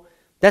people.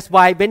 That's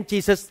why when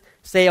Jesus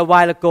said a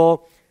while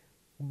ago,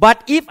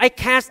 but if I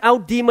cast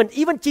out demons,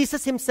 even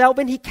Jesus himself,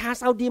 when he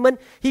cast out demons,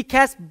 he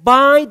cast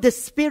by the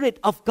Spirit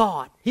of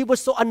God. He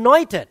was so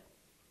anointed.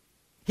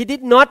 He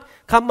did not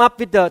come up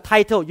with the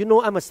title, you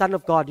know, I'm a son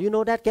of God. You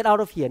know that? Get out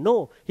of here.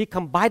 No, he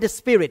come by the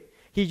Spirit.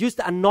 He used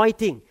the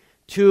anointing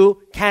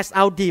to cast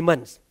out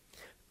demons.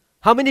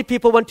 How many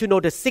people want to know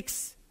the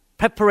 6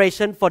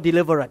 preparation for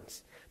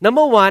deliverance?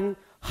 Number 1,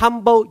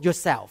 humble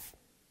yourself.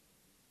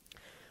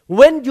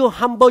 When you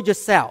humble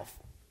yourself,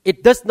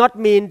 it does not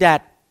mean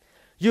that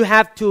you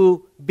have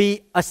to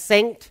be a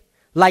saint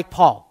like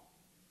Paul.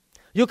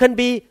 You can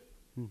be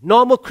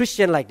normal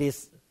Christian like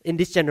this in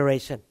this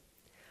generation.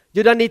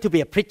 You don't need to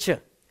be a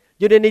preacher.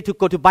 You don't need to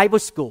go to Bible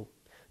school.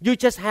 You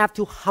just have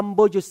to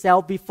humble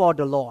yourself before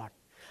the Lord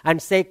and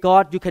say,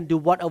 God, you can do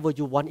whatever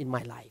you want in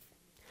my life.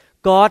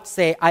 God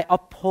say, I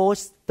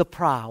oppose the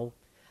proud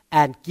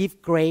and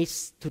give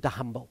grace to the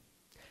humble.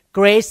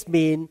 Grace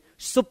means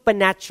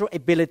supernatural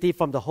ability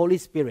from the Holy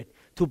Spirit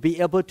to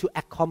be able to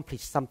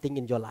accomplish something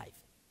in your life.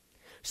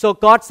 So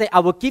God say, I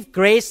will give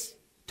grace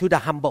to the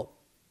humble.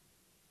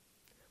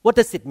 What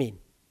does it mean?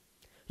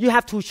 You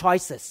have 2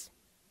 choices.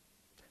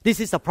 This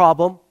is a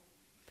problem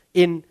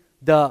in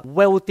the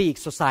wealthy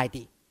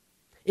society.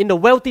 In the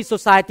wealthy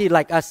society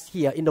like us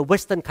here in the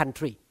Western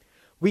country,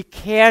 we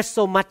care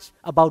so much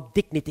about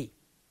dignity.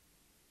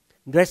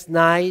 Dress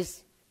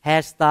nice,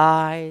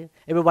 hairstyle,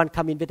 everyone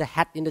come in with a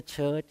hat in the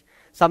church.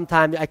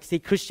 Sometimes I see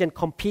Christians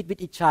compete with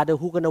each other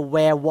who's going to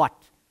wear what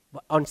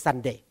on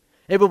Sunday.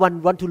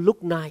 Everyone want to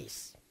look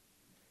nice.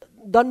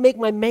 Don't make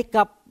my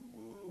makeup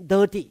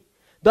dirty.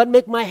 Don't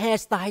make my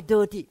hairstyle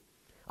dirty.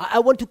 I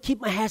want to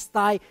keep my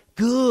hairstyle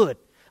good.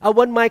 I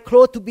want my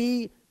clothes to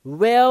be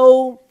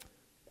well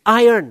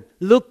ironed,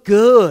 look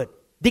good,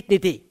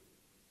 dignity.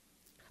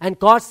 And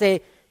God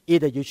say,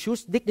 either you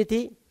choose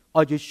dignity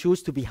or you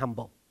choose to be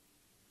humble.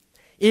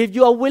 If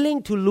you are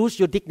willing to lose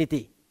your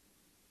dignity,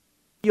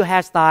 your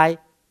hairstyle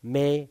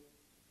may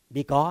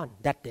be gone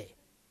that day.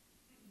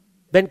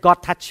 When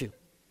God touch you,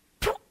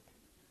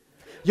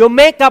 your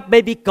makeup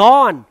may be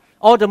gone,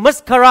 or the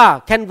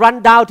mascara can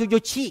run down to your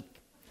cheek.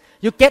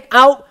 You get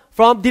out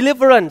from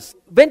deliverance.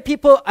 When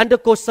people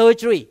undergo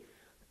surgery,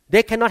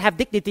 they cannot have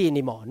dignity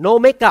anymore. No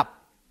makeup.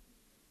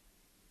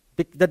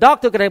 The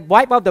doctor gonna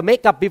wipe out the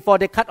makeup before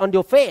they cut on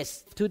your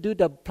face to do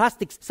the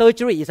plastic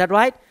surgery. Is that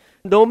right?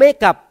 No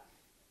makeup.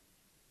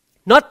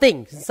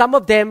 Nothing. Some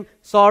of them,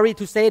 sorry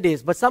to say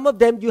this, but some of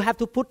them you have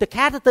to put the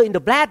catheter in the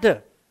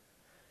bladder.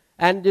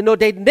 And you know,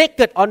 they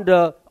naked on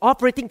the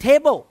operating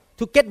table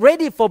to get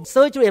ready for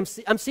surgery.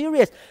 I'm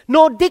serious.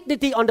 No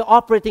dignity on the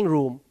operating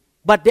room.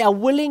 But they are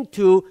willing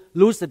to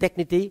lose the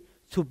dignity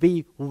to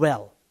be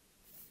well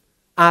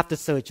after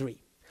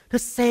surgery. The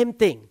same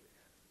thing.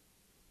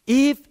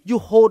 If you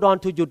hold on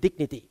to your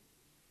dignity,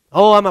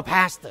 oh, I'm a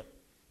pastor.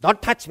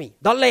 Don't touch me.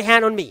 Don't lay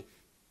hand on me.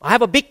 I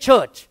have a big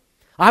church.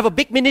 I have a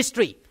big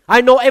ministry. I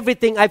know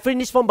everything. I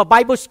finished from a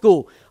Bible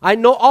school. I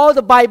know all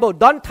the Bible.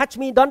 Don't touch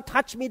me. Don't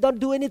touch me. Don't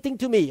do anything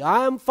to me.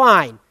 I'm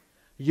fine.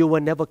 You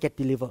will never get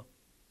delivered.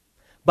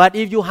 But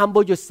if you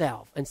humble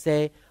yourself and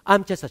say,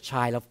 I'm just a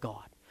child of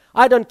God.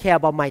 I don't care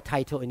about my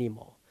title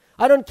anymore.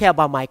 I don't care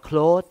about my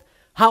clothes,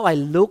 how I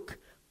look,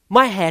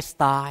 my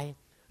hairstyle.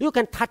 You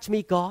can touch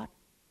me, God.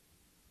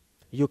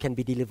 You can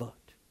be delivered.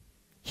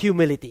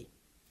 Humility.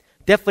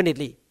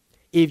 Definitely.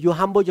 If you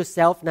humble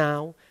yourself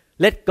now,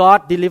 let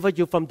God deliver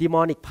you from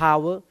demonic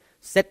power,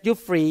 set you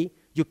free,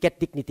 you get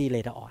dignity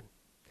later on.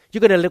 You're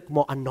going to look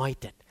more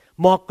anointed,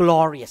 more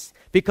glorious,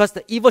 because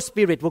the evil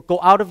spirit will go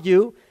out of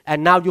you,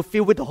 and now you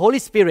fill with the Holy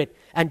Spirit,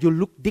 and you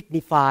look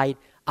dignified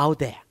out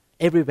there.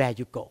 Everywhere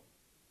you go.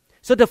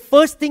 So the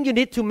first thing you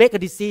need to make a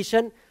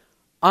decision,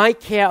 I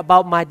care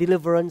about my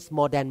deliverance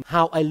more than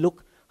how I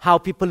look, how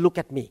people look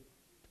at me.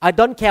 I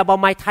don't care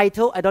about my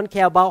title. I don't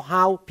care about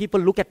how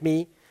people look at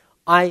me.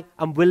 I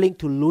am willing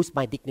to lose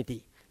my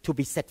dignity to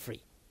be set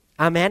free.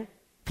 Amen.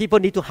 People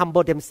need to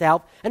humble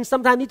themselves, and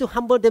sometimes need to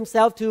humble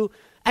themselves to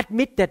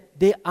admit that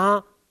they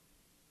are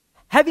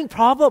having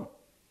problem.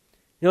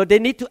 You know, they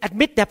need to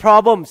admit their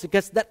problems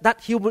because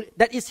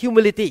that is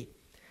humility.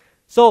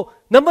 So,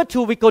 number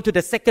 2, we go to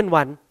the second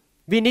one.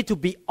 We need to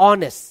be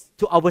honest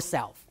to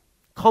ourselves.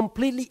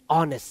 Completely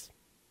honest.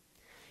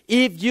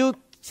 If you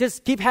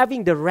just keep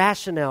having the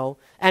rationale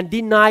and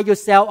deny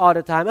yourself all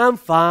the time, I'm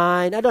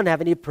fine, I don't have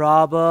any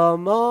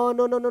problem. Oh,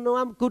 no,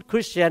 I'm a good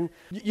Christian.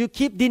 You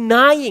keep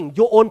denying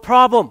your own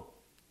problem,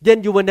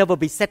 then you will never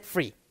be set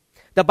free.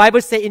 The Bible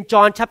says in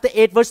John chapter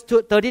 8 verse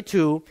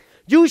 32,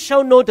 you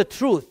shall know the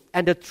truth,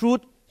 and the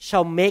truth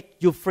shall make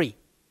you free.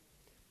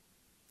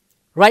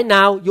 Right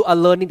now, you are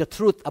learning the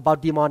truth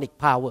about demonic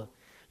power.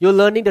 You're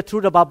learning the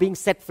truth about being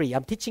set free.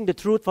 I'm teaching the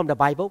truth from the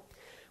Bible.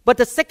 But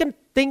the second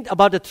thing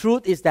about the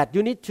truth is that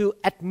you need to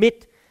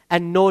admit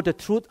and know the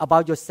truth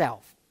about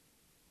yourself.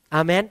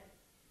 Amen?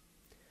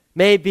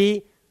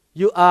 Maybe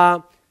you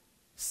are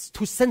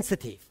too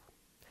sensitive.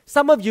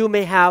 Some of you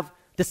may have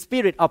the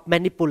spirit of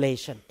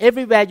manipulation.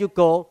 Everywhere you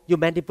go, you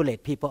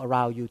manipulate people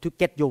around you to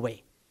get your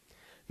way.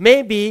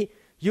 Maybe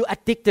you're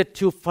addicted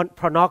to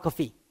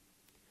pornography.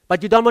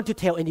 But you don't want to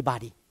tell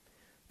anybody.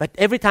 But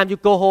every time you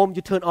go home,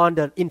 you turn on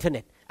the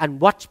internet and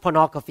watch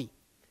pornography.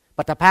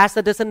 But the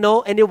pastor doesn't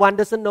know, anyone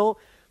doesn't know.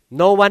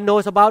 No one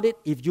knows about it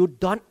if you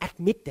don't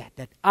admit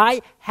that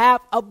I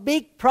have a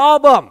big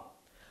problem.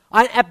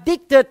 I'm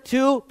addicted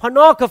to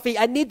pornography.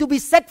 I need to be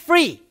set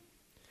free.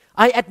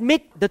 I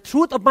admit the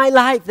truth of my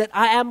life that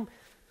I am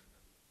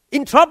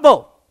in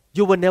trouble.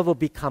 You will never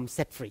become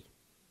set free.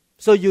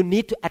 So you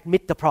need to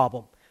admit the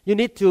problem. You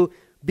need to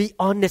be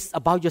honest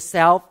about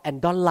yourself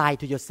and don't lie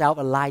to yourself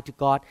and lie to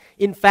God.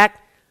 In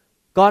fact,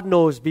 God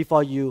knows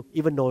before you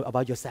even know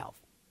about yourself.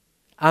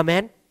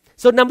 Amen.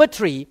 So number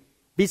 3,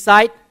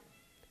 besides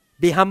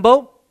be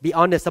humble, be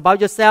honest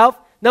about yourself.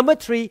 Number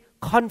 3,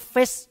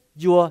 confess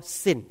your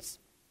sins.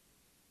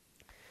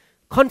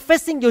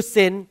 Confessing your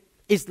sin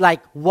is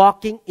like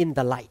walking in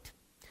the light.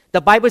 The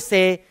Bible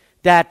says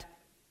that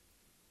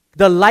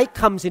the light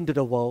comes into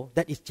the world,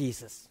 that is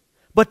Jesus.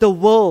 But the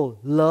world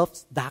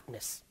loves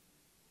darkness.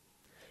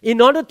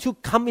 In order to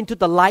come into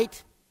the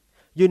light,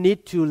 you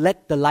need to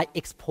let the light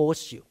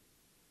expose you.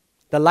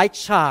 The light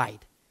shine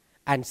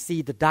and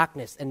see the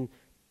darkness and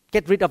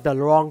get rid of the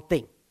wrong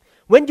thing.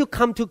 When you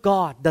come to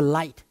God, the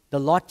light, the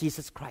Lord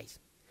Jesus Christ,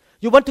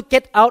 you want to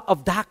get out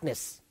of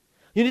darkness.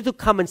 You need to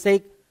come and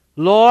say,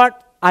 Lord,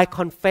 I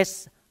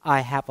confess I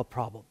have a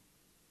problem.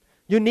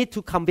 You need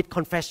to come with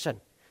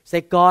confession.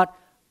 Say, God,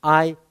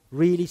 I'm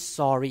really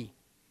sorry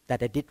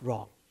that I did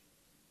wrong.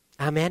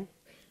 Amen.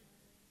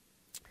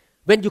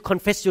 When you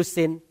confess your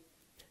sin,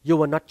 you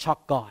will not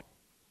shock God.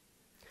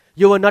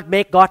 You will not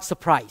make God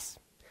surprised.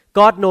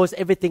 God knows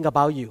everything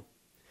about you.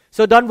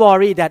 So don't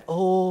worry that,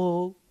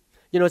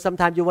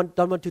 sometimes you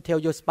don't want to tell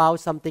your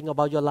spouse something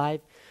about your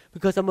life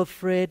because I'm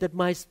afraid that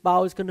my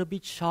spouse is going to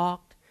be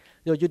shocked.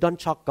 No, you don't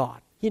shock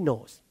God. He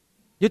knows.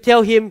 You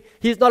tell him,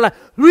 he's not like,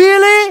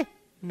 really?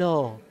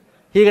 No.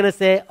 He's going to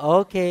say,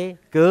 okay,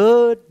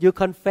 good, you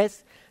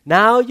confess.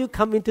 Now you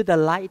come into the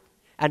light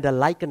and the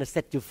light going to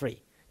set you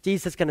free.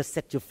 Jesus is going to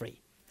set you free.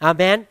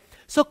 Amen.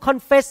 So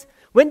confess.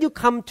 When you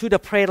come to the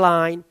prayer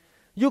line,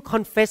 you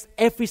confess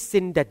every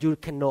sin that you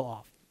can know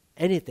of.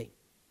 Anything.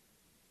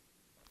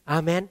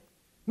 Amen.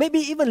 Maybe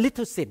even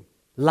little sin.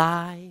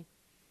 Lie,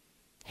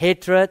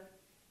 hatred,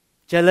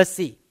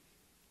 jealousy,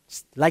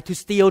 like to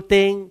steal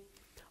things,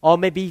 or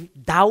maybe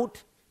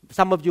doubt.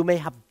 Some of you may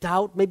have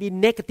doubt, maybe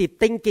negative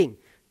thinking,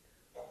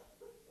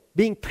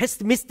 being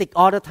pessimistic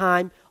all the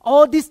time.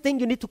 All these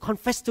things you need to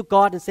confess to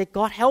God and say,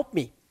 God, help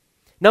me.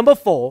 Number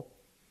 4,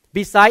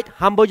 besides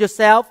humble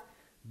yourself,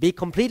 be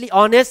completely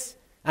honest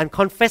and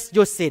confess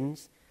your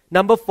sins.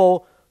 Number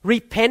 4,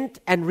 repent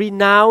and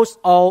renounce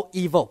all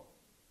evil.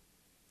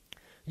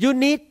 You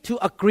need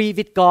to agree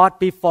with God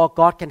before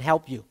God can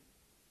help you.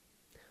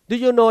 Do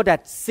you know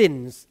that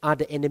sins are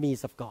the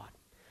enemies of God?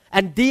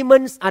 And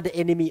demons are the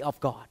enemy of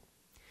God.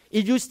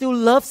 If you still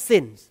love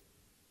sins,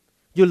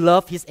 you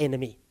love his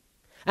enemy.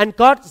 And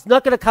God is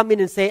not going to come in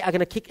and say, I'm going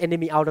to kick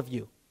enemy out of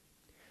you.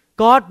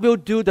 God will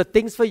do the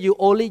things for you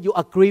only you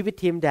agree with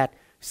him that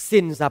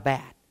sins are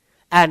bad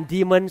and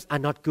demons are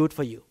not good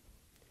for you.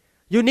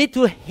 You need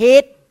to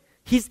hate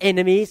his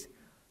enemies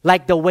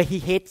like the way he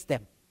hates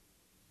them.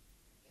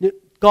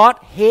 God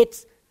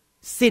hates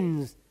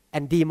sins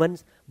and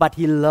demons, but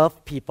he loves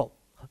people,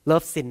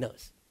 loves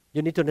sinners.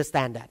 You need to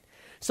understand that.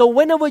 So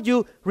whenever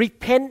you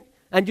repent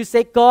and you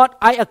say, God,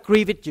 I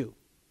agree with you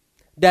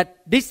that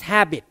this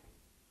habit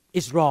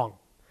is wrong.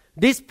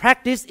 This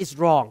practice is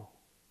wrong.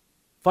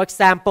 For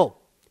example,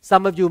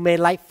 some of you may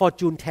like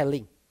fortune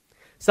telling.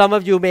 Some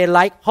of you may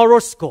like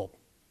horoscope.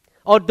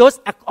 Or those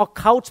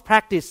occult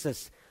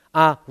practices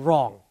are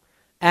wrong.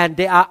 And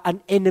they are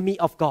an enemy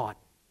of God.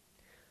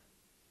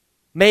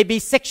 Maybe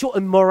sexual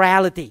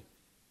immorality.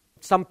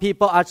 Some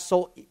people are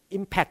so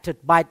impacted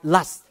by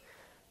lust,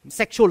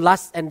 sexual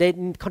lust, and they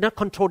cannot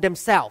control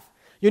themselves.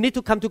 You need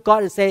to come to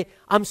God and say,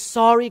 I'm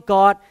sorry,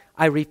 God,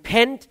 I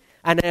repent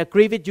and I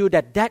agree with you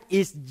that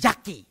is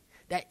yucky.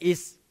 That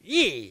is,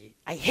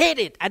 I hate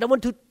it. I don't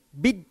want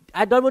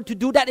to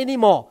do that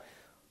anymore.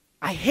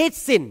 I hate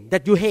sin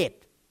that you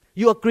hate.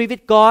 You agree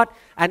with God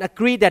and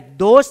agree that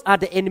those are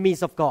the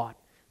enemies of God.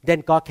 Then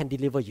God can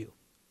deliver you.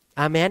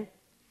 Amen.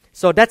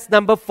 So that's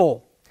number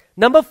 4.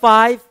 Number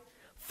 5,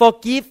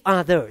 forgive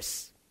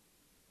others.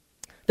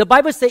 The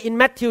Bible says in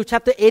Matthew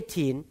chapter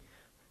 18,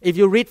 if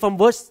you read from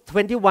verse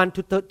 21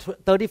 to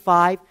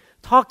 35,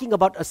 talking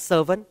about a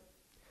servant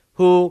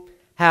who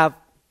have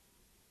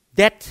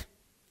debt,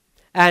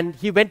 and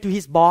he went to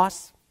his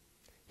boss,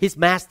 his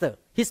master.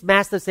 His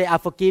master said, I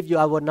forgive you,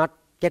 I will not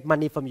get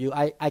money from you,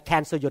 I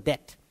cancel your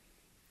debt.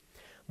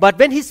 But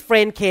when his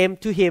friend came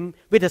to him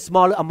with a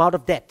smaller amount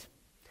of debt,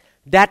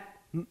 that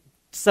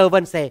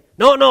servant said,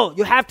 no,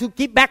 you have to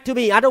give back to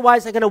me,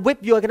 otherwise I'm going to whip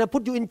you, I'm going to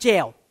put you in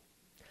jail.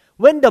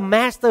 When the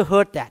master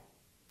heard that,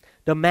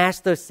 the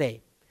master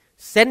said,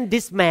 send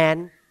this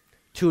man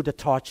to the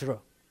torturer.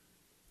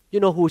 You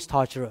know who is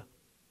torturer?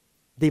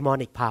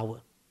 Demonic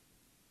power.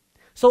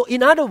 So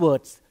in other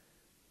words,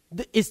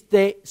 it's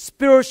the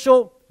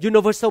spiritual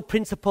universal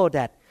principle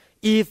that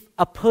if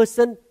a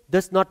person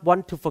does not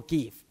want to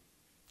forgive,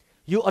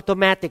 you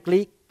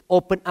automatically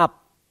open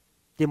up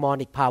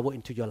demonic power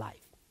into your life.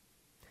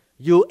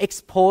 You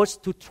expose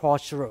to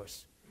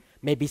torturers,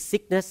 maybe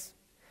sickness,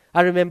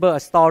 I remember a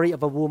story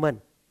of a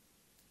woman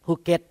who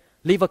get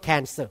liver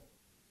cancer.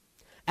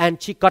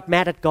 And she got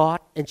mad at God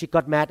and she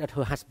got mad at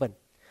her husband.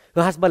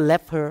 Her husband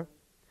left her.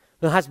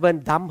 Her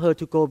husband dumped her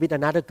to go with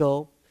another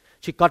girl.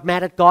 She got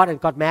mad at God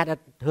and got mad at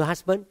her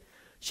husband.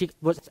 She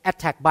was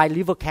attacked by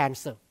liver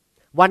cancer.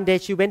 One day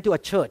she went to a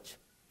church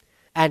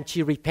and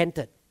she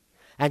repented.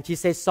 And she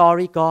said,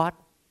 sorry, God,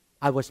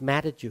 I was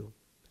mad at you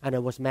and I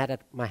was mad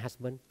at my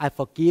husband. I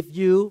forgive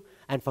you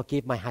and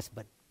forgive my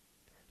husband.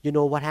 You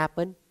know what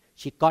happened?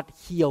 She got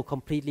healed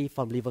completely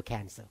from liver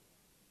cancer.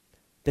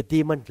 The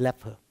demon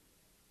left her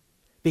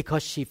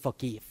because she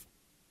forgave.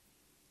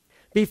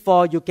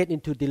 Before you get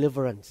into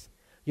deliverance,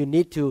 you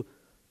need to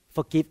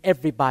forgive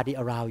everybody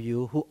around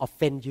you who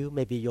offend you.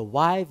 Maybe your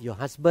wife, your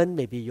husband,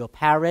 maybe your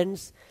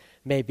parents,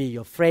 maybe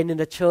your friend in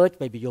the church,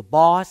 maybe your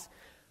boss.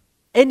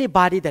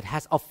 Anybody that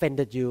has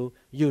offended you,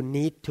 you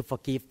need to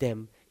forgive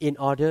them in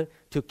order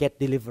to get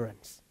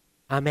deliverance.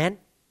 Amen?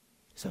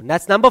 So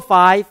that's number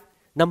 5.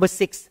 Number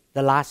 6,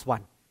 the last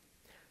one.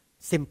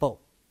 Simple.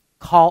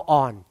 Call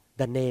on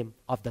the name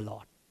of the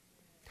Lord.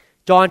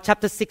 John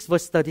chapter 6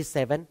 verse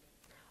 37.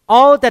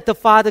 All that the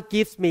Father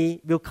gives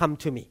me will come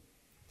to me.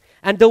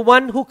 And the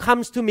one who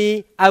comes to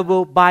me, I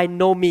will by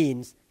no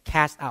means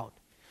cast out.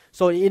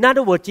 So in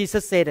other words,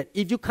 Jesus said that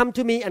if you come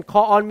to me and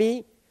call on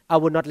me, I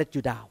will not let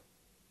you down.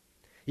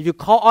 If you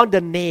call on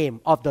the name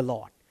of the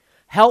Lord,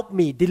 help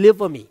me,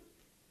 deliver me,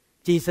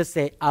 Jesus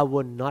said, I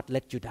will not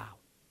let you down.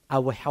 I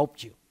will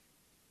help you.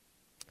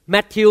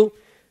 Matthew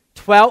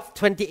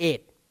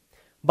 12:28.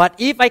 But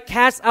if I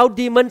cast out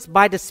demons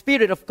by the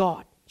Spirit of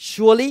God,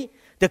 surely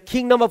the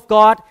kingdom of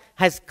God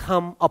has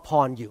come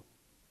upon you.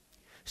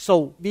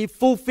 So we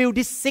fulfill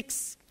these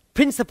 6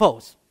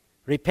 principles: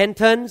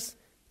 repentance,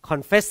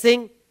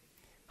 confessing,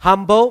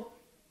 humble,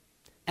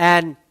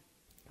 and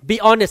be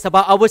honest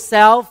about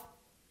ourselves,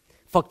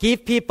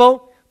 forgive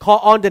people, call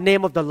on the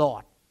name of the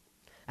Lord.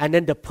 And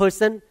then the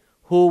person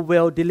who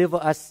will deliver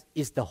us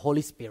is the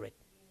Holy Spirit.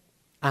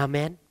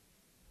 Amen.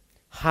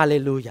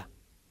 Hallelujah.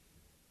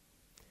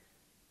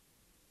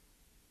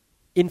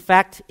 In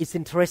fact, it's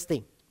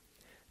interesting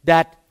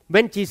that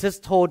when Jesus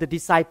told the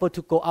disciple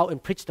to go out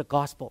and preach the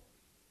gospel,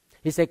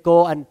 he said,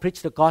 go and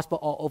preach the gospel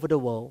all over the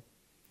world.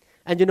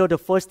 And you know the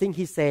first thing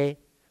he said,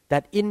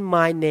 that in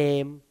my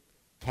name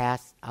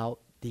cast out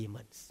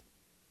demons.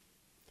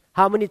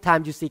 How many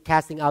times you see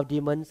casting out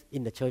demons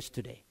in the church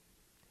today?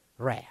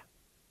 Rare.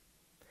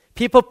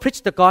 People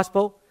preach the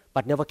gospel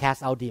but never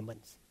cast out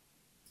demons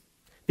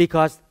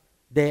because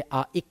they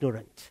are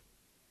ignorant.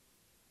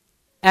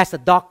 As a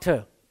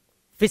doctor,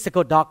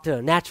 physical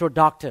doctor, natural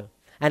doctor,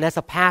 and as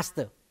a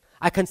pastor,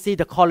 I can see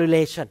the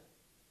correlation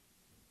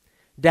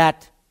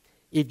that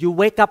if you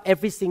wake up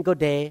every single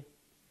day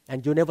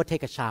and you never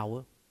take a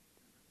shower,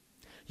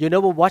 you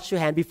never wash your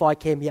hand. Before I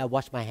came here, I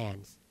washed my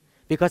hands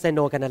because I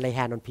know I'm going to lay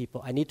hand on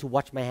people. I need to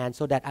wash my hands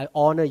so that I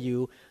honor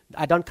you.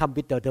 I don't come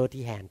with the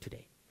dirty hand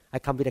today. I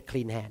come with a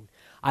clean hand.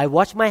 I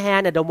wash my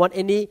hand. I don't want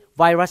any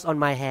virus on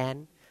my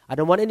hand. I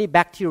don't want any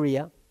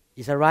bacteria.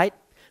 Is that right?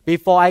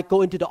 Before I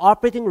go into the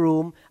operating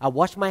room, I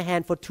wash my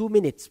hand for 2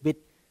 minutes with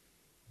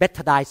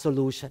betadine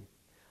solution.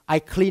 I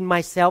clean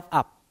myself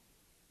up.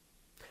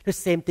 The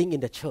same thing in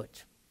the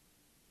church.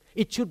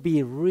 It should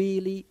be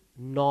really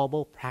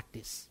normal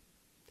practice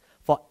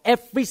for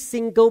every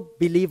single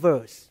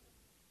believers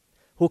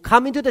who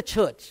come into the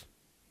church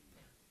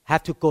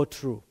have to go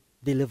through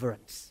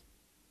deliverance.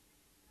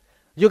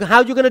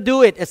 How you're going to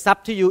do it, it's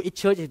up to you. Each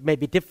church it may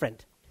be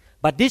different.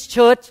 But this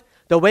church,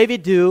 the way we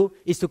do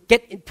is to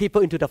get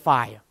people into the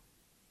fire.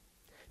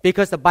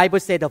 Because the Bible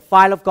says the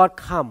fire of God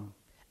come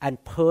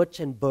and purge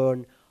and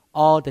burn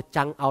all the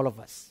junk out of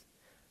us.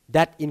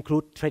 That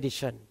includes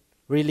tradition,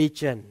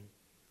 religion,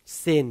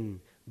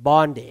 sin,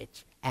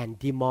 bondage, and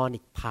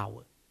demonic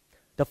power.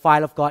 The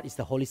fire of God is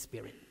the Holy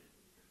Spirit.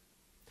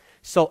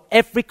 So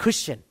every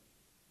Christian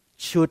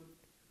should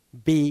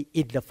be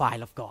in the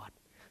fire of God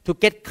to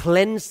get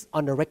cleansed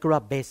on a regular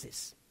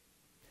basis.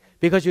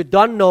 Because you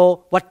don't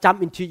know what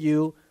jump into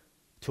you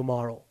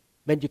tomorrow.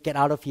 When you get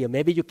out of here,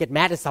 maybe you get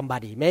mad at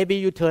somebody. Maybe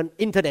you turn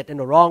internet in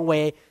the wrong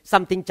way.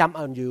 Something jump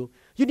on you.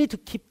 You need to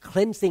keep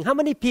cleansing. How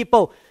many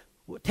people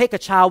take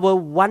a shower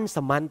once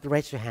a month?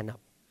 Raise your hand up.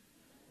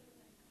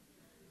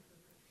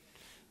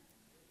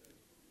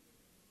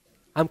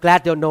 I'm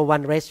glad there no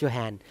one raised your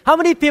hand. How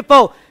many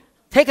people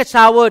take a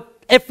shower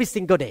every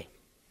single day?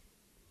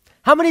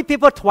 How many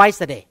people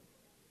twice a day?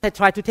 I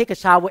try to take a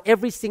shower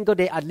every single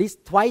day, at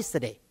least twice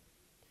a day.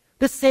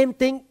 The same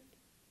thing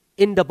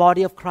in the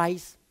body of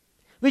Christ.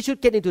 We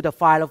should get into the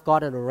fire of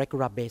God on a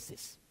regular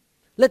basis.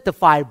 Let the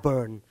fire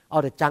burn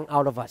all the junk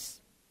out of us.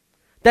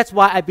 That's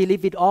why I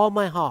believe with all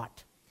my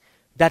heart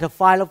that the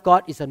fire of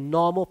God is a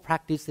normal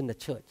practice in the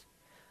church.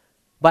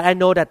 But I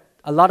know that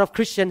a lot of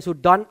Christians who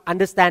don't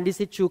understand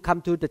this issue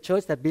come to the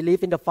church that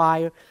believe in the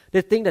fire.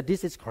 They think that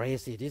this is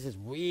crazy. This is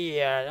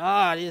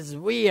weird. This is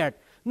weird.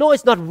 No,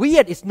 it's not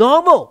weird. It's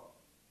normal.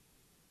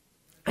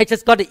 I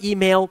just got an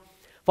email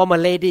from a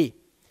lady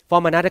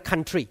from another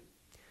country.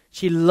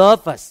 She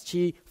loves us.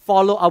 She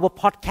follow our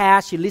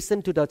podcast. She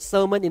listened to the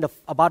sermon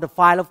about the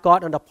fire of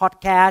God on the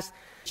podcast.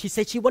 She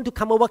said she wanted to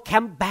come over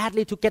camp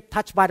badly to get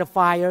touched by the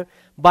fire,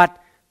 but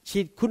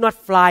she could not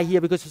fly here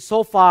because it's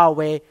so far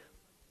away.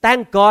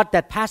 Thank God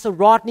that Pastor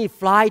Rodney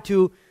fly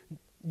to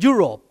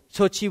Europe.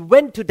 So she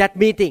went to that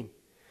meeting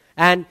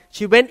and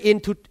she went in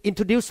to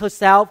introduce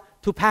herself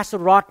to Pastor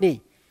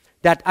Rodney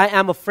that I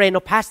am a friend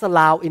of Pastor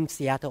Lau in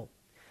Seattle.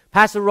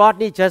 Pastor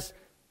Rodney just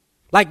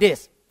like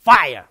this,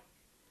 fire.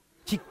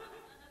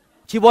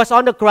 She was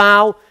on the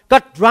ground,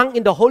 got drunk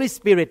in the Holy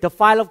Spirit. The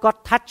fire of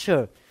God touched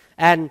her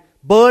and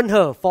burned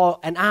her for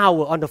an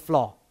hour on the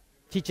floor.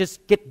 She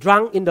just get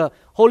drunk in the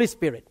Holy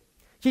Spirit.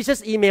 She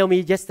just emailed me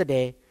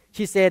yesterday.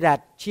 She said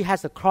that she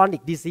has a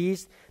chronic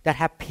disease that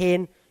have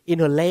pain in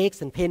her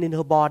legs and pain in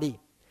her body.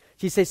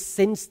 She says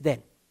since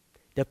then,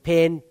 the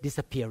pain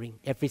disappearing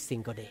every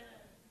single day.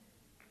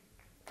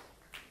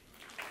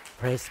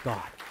 Praise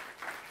God.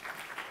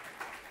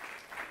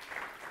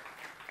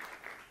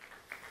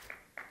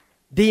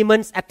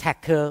 Demons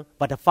attack her,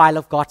 but the fire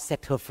of God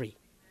set her free.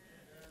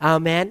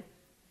 Amen.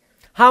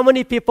 How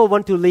many people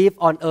want to live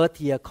on earth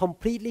here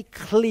completely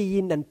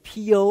clean and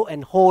pure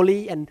and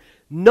holy and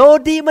no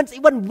demons,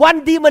 even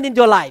one demon in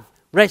your life?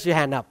 Raise your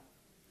hand up.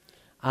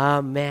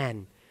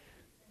 Amen.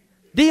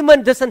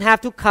 Demon doesn't have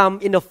to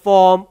come in the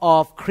form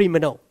of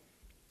criminal.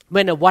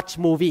 When I watch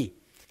movie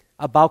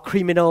about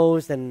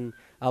criminals and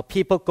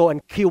people go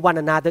and kill one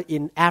another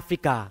in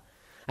Africa,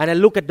 and I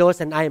look at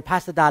those and I and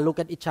Pastor Da look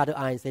at each other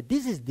eye and say,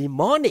 this is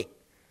demonic.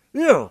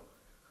 Yeah.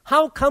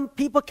 How come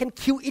people can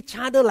kill each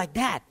other like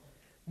that?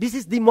 This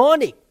is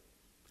demonic.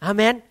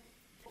 Amen.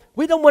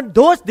 We don't want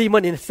those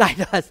demons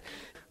inside us.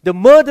 The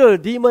murder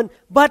demon.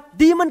 But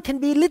demon can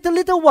be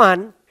little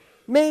one.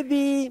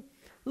 Maybe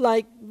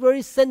like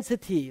very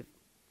sensitive.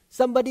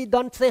 Somebody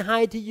don't say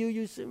hi to you.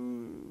 You say,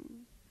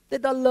 they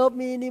don't love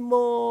me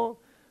anymore.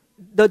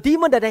 The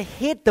demon that I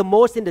hate the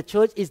most in the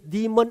church is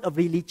demon of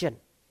religion.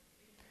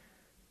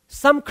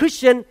 Some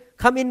Christian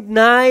come in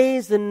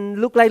nice and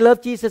look like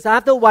love Jesus.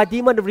 After a while,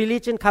 demon of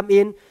religion come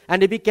in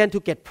and they begin to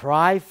get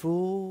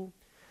prideful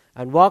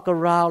and walk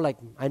around like,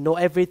 I know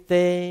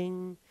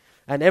everything.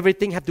 And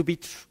everything have to be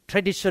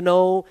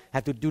traditional,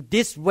 have to do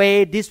this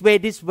way.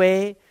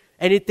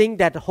 Anything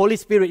that the Holy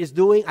Spirit is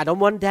doing, I don't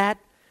want that.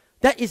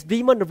 That is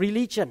demon of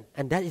religion,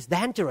 and that is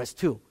dangerous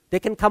too. They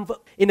can come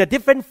in a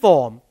different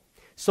form,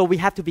 so we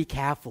have to be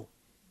careful.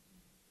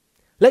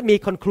 Let me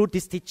conclude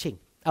this teaching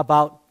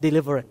about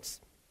deliverance.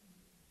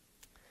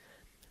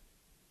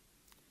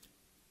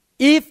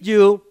 If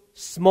you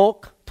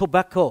smoke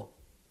tobacco,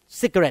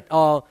 cigarette,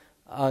 or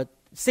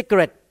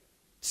cigarette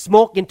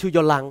smoke into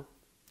your lung,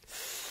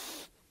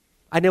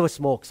 I never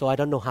smoke, so I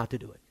don't know how to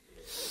do it.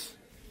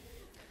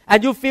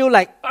 And you feel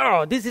like,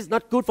 oh, this is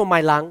not good for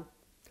my lung.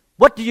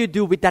 What do you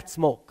do with that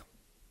smoke?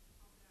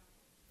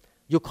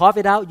 You cough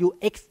it out, you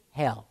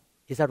exhale.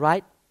 Is that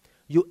right?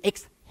 You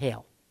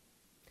exhale.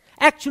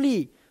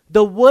 Actually,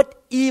 the word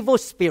evil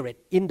spirit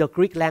in the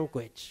Greek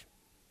language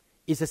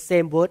is the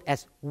same word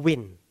as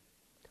wind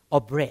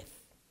or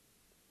breath.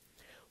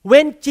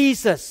 When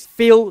Jesus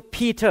filled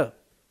Peter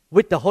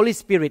with the Holy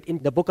Spirit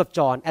in the book of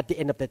John at the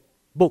end of the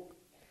book,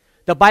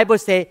 the Bible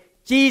says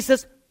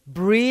Jesus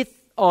breathed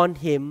on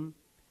him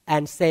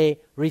and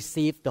say,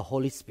 receive the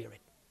Holy Spirit.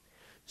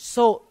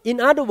 So,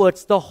 in other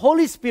words, the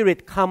Holy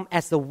Spirit come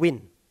as a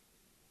wind,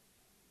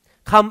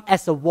 come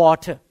as a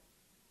water,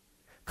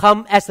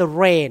 come as a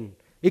rain.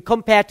 It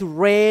compared to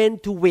rain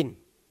to wind.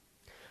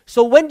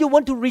 So when you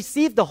want to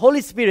receive the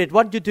Holy Spirit,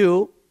 what you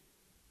do?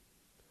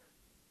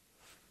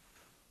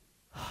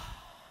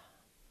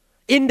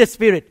 In the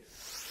Spirit.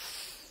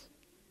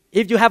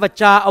 If you have a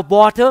jar of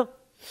water,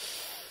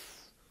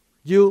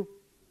 you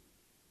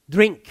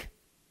drink.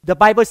 The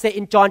Bible says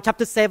in John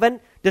chapter 7,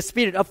 the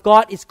Spirit of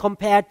God is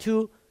compared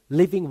to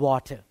living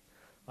water,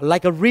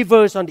 like a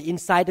rivers on the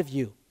inside of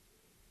you,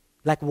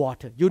 like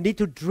water. You need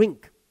to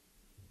drink.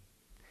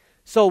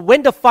 So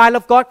when the fire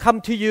of God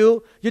come to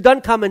you, you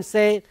don't come and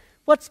say,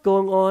 what's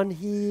going on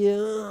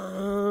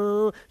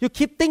here? You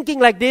keep thinking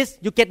like this,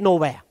 you get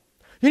nowhere.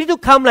 You need to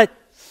come like,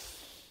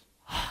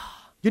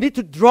 you need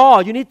to draw,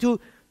 you need to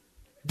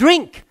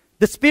drink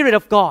the Spirit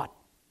of God.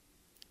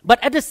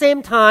 But at the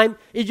same time,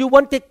 if you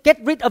want to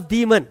get rid of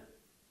demon,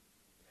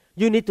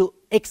 you need to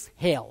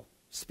exhale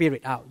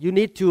spirit out. You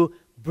need to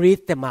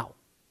breathe them out.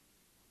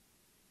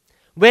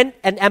 When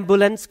an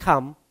ambulance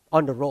comes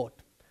on the road,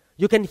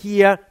 you can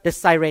hear the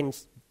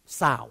sirens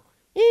sound.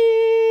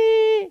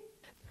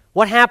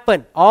 What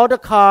happened? All the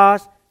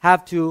cars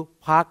have to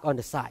park on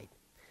the side.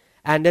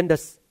 And then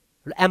the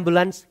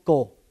ambulance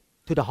go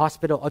to the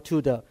hospital or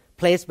to the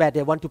place where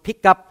they want to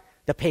pick up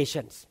the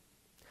patients.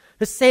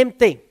 The same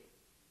thing.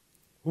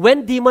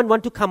 When demons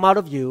want to come out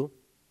of you,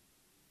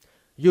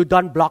 you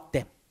don't block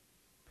them.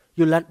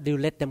 You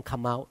let them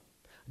come out.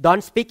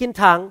 Don't speak in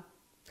tongue.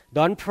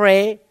 Don't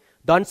pray.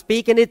 Don't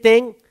speak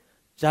anything.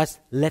 Just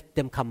let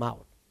them come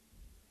out.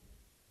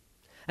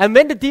 And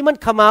when the demon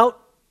come out,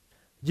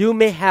 you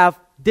may have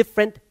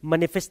different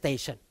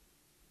manifestation.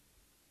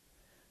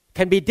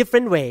 Can be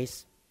different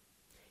ways.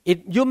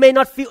 You may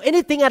not feel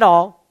anything at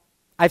all.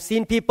 I've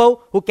seen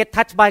people who get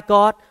touched by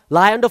God,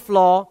 lie on the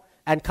floor,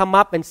 and come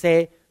up and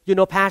say,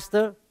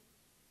 Pastor,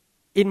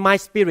 in my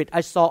spirit,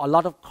 I saw a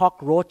lot of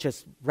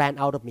cockroaches ran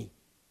out of me.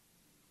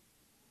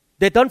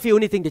 They don't feel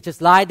anything. They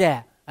just lie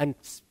there, and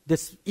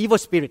this evil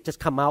spirit just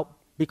come out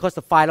because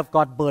the fire of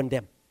God burned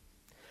them.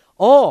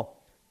 Or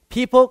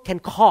people can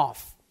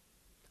cough.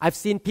 I've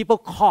seen people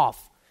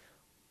cough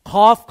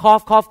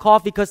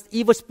because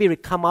evil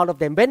spirit come out of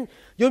them. When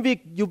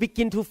you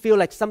begin to feel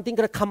like something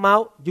gonna come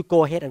out, you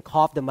go ahead and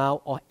cough them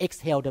out or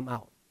exhale them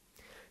out.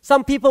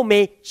 Some people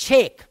may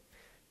shake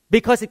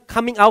because it's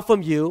coming out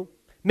from you,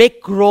 may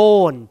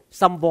groan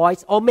some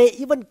voice, or may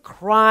even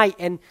cry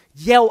and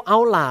yell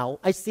out loud.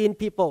 I've seen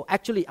people,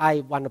 actually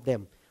one of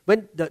them.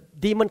 When the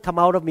demon come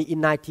out of me in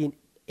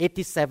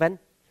 1987,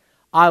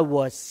 I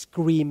was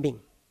screaming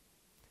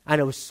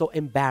and I was so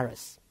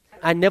embarrassed.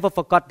 I never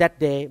forgot that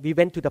day. We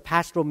went to the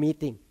pastoral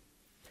meeting.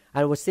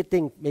 I was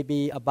sitting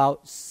maybe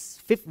about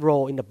 5th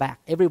row in the back.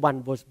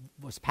 Everyone was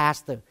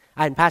pastor.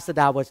 And Pastor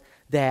Da was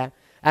there.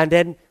 And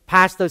then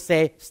pastor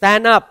say,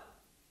 stand up.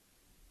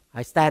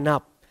 I stand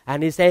up.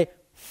 And he say,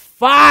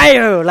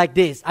 fire, like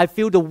this. I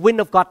feel the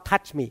wind of God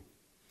touch me.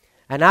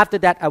 And after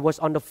that, I was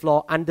on the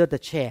floor under the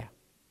chair.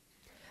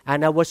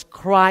 And I was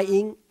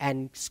crying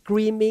and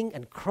screaming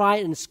and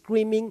crying and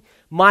screaming.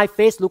 My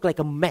face looked like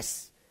a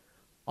mess.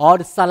 All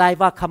the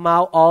saliva come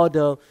out, all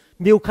the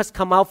mucus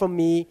come out from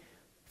me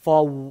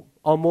for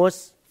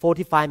almost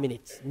 45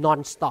 minutes,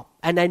 non-stop.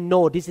 And I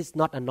know this is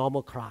not a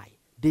normal cry.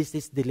 This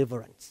is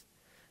deliverance.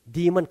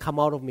 Demons come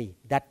out of me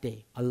that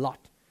day, a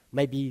lot.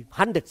 Maybe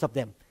hundreds of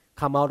them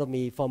come out of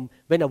me from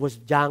when I was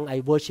young. I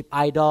worship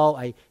idol.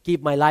 I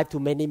give my life to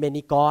many,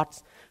 many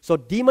gods. So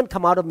demons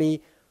come out of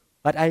me,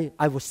 but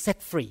I was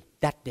set free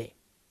that day.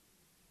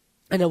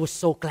 And I was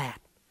so glad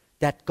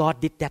that God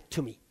did that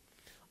to me.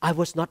 I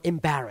was not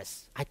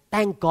embarrassed. I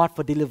thank God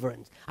for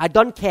deliverance. I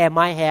don't care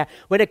my hair.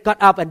 When I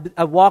got up and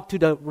I walked to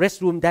the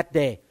restroom that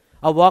day,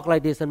 I walked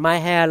like this and my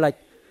hair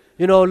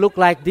looked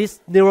like this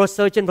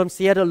neurosurgeon from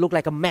Seattle looked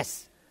like a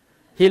mess.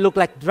 He looked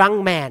like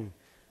drunk man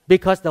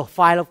because the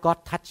fire of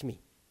God touched me.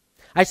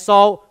 I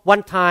saw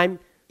one time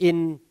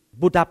in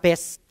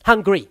Budapest,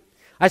 Hungary.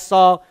 I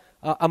saw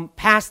a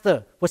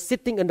pastor was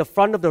sitting in the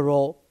front of the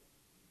row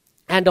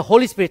and the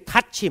Holy Spirit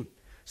touched him.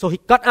 So he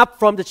got up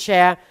from the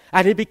chair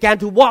and he began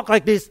to walk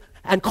like this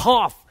and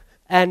cough.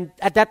 And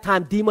at that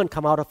time, demon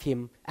come out of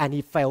him and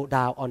he fell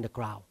down on the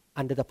ground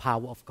under the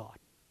power of God.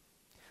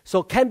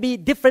 So can be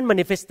different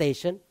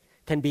manifestation,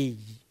 can be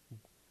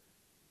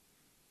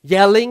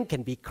yelling,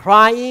 can be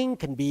crying,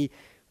 can be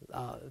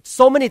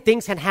so many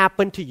things can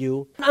happen to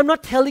you. I'm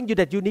not telling you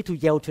that you need to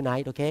yell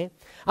tonight, okay?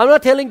 I'm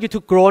not telling you to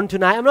groan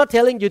tonight. I'm not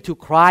telling you to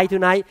cry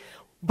tonight.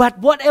 But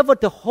whatever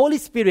the Holy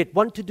Spirit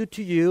wants to do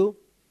to you,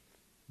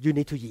 you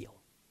need to yield.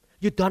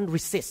 You don't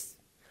resist.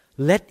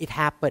 Let it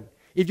happen.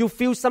 If you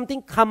feel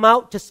something come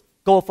out, just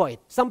go for it.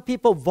 Some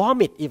people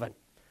vomit even.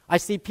 I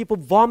see people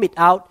vomit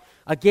out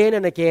again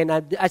and again.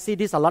 I see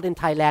this a lot in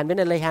Thailand. When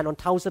I lay hand on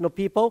thousands of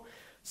people,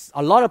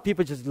 a lot of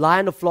people just lie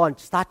on the floor and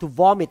start to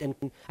vomit.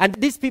 And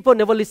these people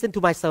never listen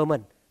to my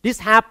sermon. This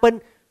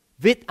happened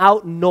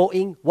without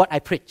knowing what I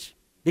preach.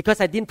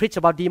 Because I didn't preach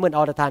about demon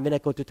all the time when I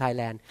go to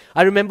Thailand.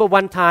 I remember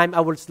one time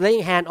I was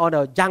laying hand on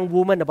a young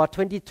woman about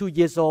 22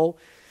 years old.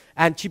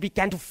 And she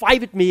began to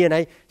fight with me. And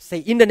I say,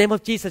 in the name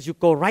of Jesus, you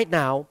go right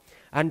now.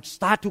 And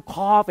start to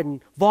cough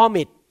and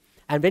vomit.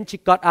 And when she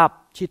got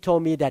up, she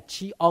told me that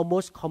she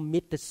almost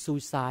committed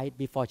suicide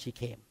before she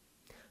came.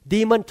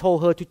 Demon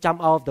told her to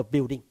jump out of the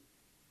building.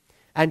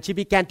 And she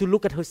began to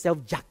look at herself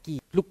yucky,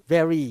 look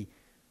very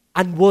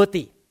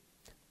unworthy.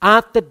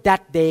 After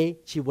that day,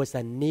 she was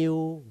a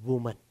new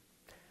woman.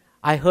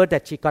 I heard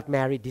that she got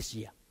married this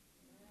year.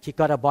 She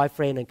got a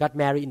boyfriend and got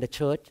married in the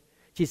church.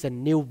 She's a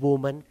new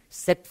woman,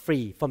 set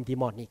free from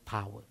demonic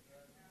power.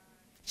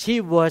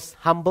 She was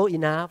humble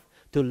enough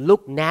to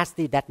look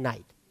nasty that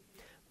night,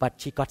 but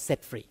she got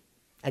set free,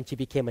 and she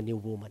became a new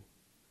woman.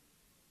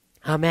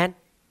 Amen.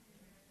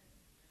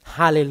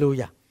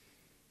 Hallelujah.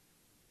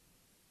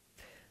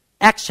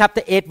 Acts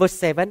chapter 8 verse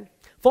 7.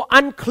 For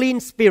unclean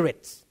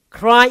spirits,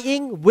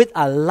 crying with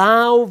a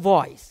loud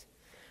voice,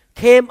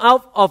 came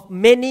out of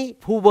many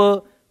who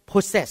were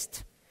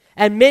possessed,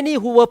 and many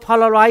who were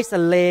paralyzed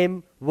and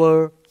lame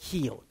were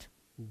healed.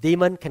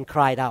 Demon can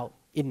cry out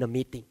in the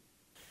meeting.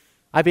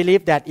 I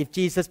believe that if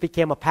Jesus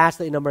became a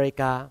pastor in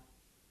America,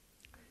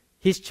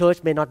 his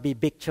church may not be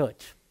big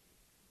church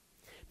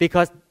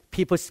because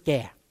people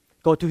scare.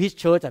 Go to his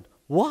church and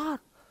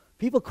what?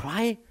 People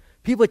cry,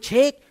 people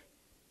shake.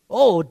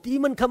 Oh,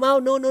 demon come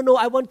out. No.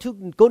 I want to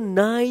go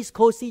nice,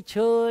 cozy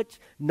church,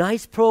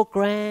 nice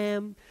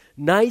program,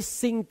 nice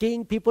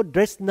singing, people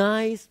dress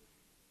nice,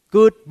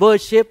 good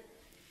worship.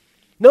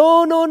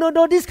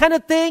 No, this kind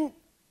of thing.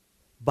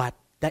 But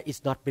that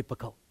is not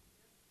biblical.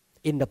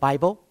 In the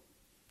Bible,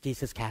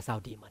 Jesus cast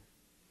out demons.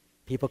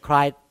 People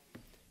cried,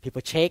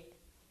 people shake,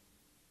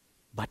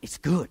 but it's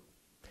good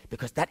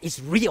because that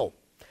is real.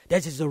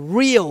 That is a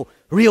real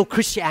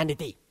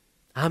Christianity.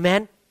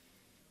 Amen.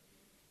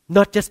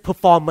 Not just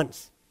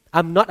performance.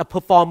 I'm not a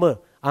performer.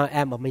 I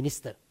am a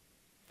minister.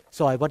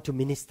 So I want to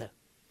minister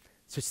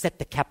to set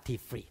the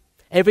captive free.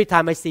 Every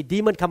time I see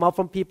demon come out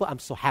from people, I'm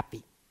so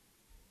happy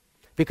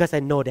because I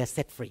know they're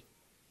set free.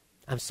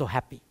 I'm so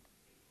happy.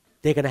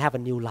 They're going to have a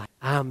new life.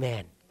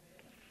 Amen.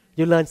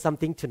 You learned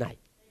something tonight.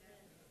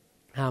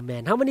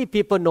 Amen. How many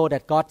people know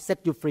that God set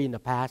you free in the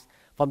past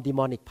from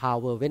demonic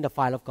power when the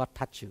fire of God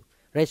touched you?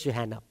 Raise your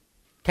hand up.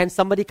 Can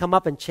somebody come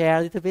up and share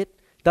a little bit?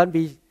 Don't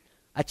be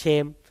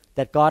ashamed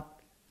that God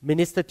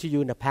ministered to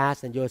you in the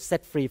past and you're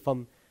set free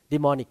from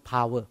demonic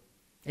power.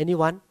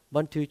 Anyone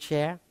want to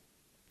share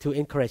to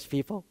encourage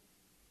people?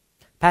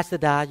 Pastor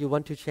Da, you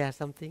want to share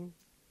something?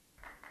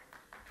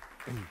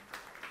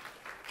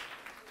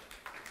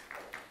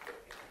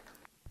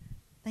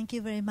 Thank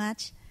you very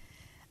much.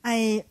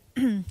 I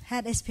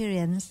had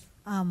experience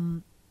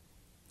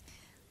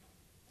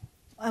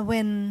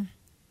when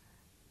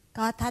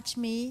God touched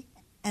me,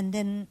 and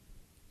then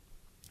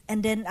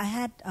I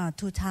had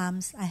 2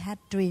 times I had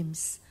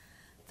dreams.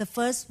 The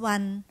first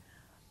one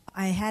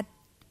I had,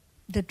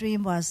 the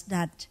dream was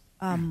that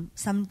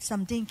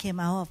something came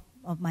out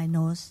of my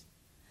nose,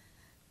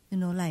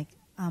 and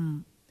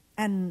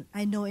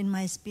I know in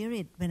my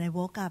spirit when I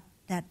woke up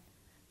that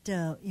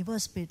the evil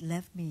spirit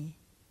left me.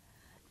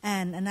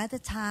 And another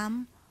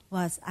time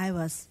was I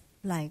was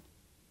like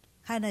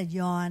kind of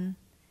yawn,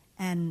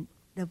 and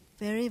the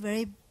very,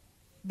 very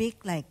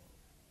big like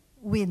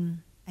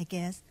wind, I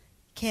guess,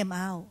 came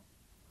out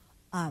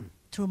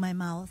through my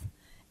mouth.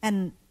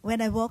 And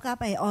when I woke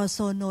up, I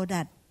also know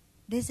that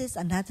this is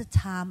another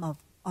time of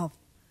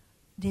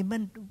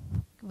demon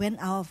went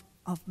out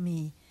of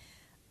me.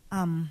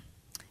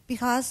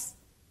 Because,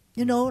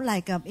 in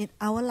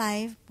our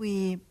life,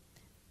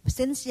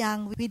 since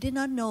young, we did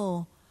not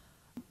know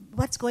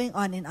what's going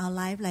on in our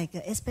life,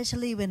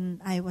 especially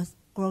when I was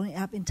growing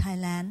up in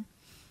Thailand.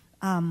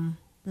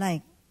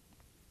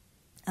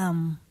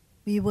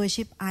 We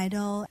worship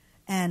idol,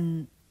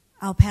 and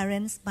our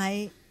parents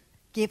might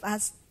give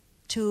us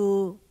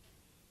to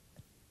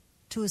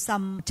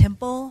some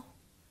temple,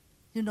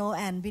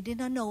 and we did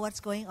not know what's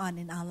going on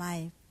in our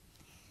life.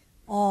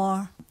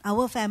 Or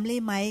our family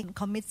might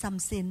commit some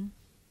sin,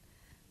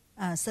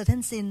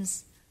 certain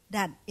sins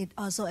that it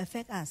also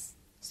affect us.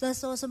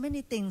 So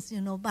many things,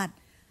 but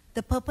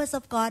the purpose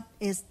of God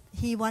is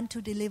He wants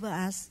to deliver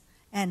us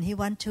and He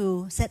wants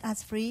to set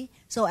us free.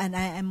 And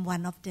I am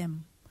one of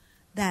them.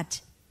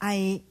 That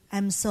I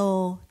am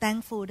so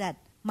thankful that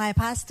my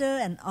pastor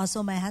and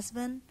also my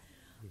husband,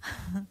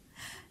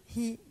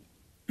 he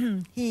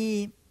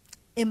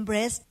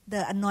embraced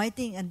the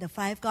anointing and the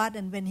fire of God,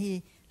 and when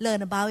he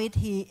learned about it,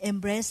 he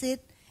embraced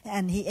it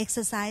and he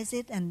exercised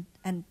it and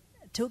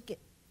took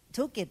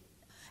it.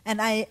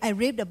 And I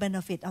reaped the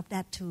benefit of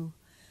that too.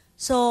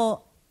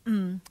 So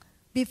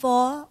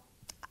before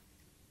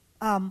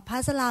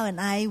Pastor Lau and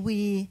I,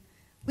 we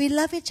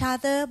love each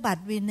other, but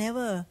we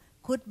never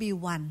could be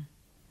one.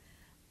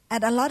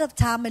 And a lot of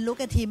time I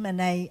look at him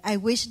and I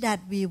wish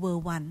that we were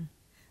one.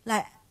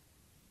 Like,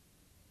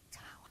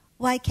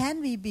 why can't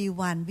we be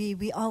one?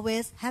 We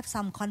always have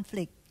some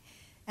conflict,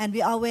 and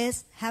we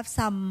always have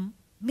some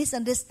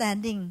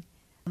misunderstanding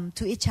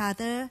to each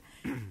other.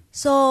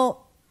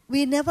 So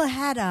we never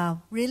had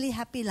a really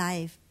happy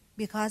life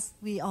because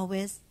we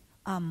always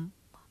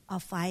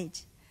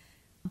fight.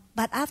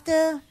 But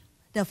after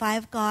the fire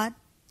of God,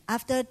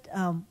 after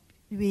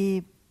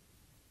we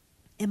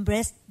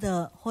embraced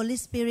the Holy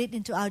Spirit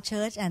into our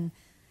church, and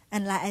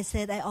like I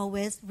said, I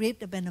always reap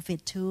the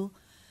benefit too.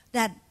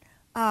 That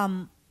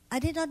I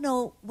did not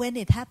know when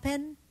it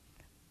happened.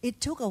 It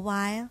took a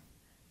while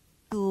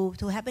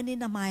to happen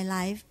in my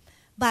life.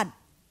 But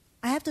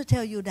I have to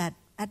tell you that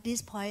at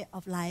this point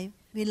of life,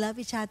 we love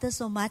each other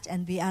so much,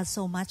 and we are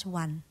so much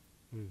one.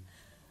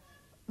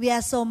 We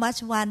are so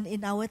much one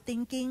in our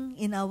thinking,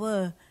 in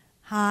our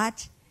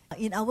heart,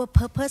 in our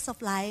purpose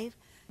of life.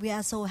 We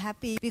are so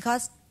happy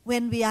because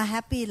when we are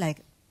happy, like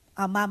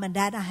our mom and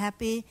dad are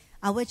happy,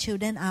 our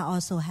children are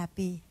also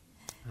happy.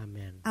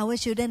 Amen. Our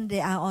children,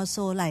 they are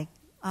also like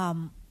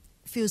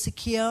feel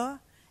secure,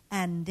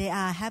 and they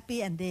are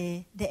happy, and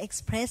they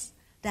express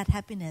that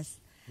happiness.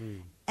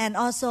 And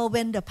also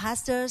when the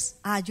pastors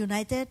are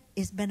united,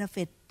 it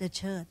benefit the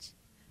church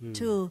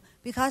too,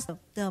 because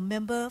the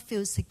member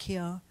feels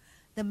secure.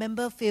 The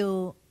member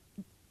feel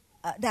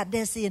that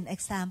they see an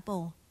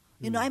example.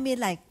 We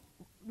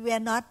are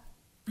not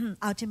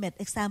ultimate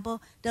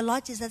example. The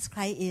Lord Jesus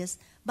Christ is,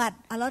 but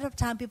a lot of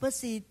time people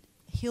see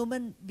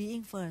human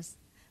being first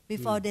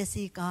before they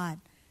see God.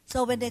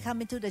 So when they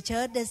come into the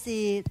church, they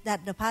see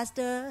that the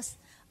pastors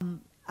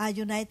are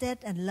united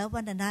and love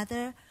one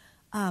another.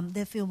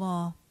 They feel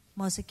more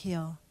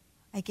secure,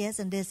 I guess,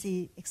 and they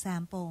see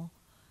example.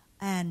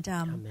 And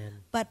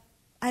but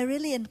I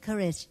really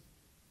encourage,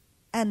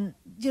 and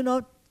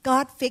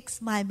God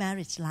fixed my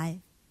marriage life.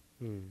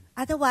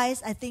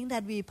 Otherwise, I think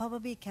that we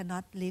probably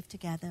cannot live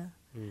together.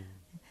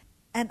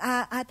 And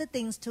other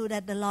things too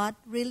that the Lord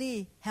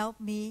really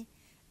helped me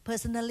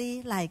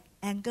personally, like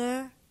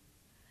anger,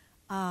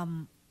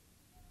 and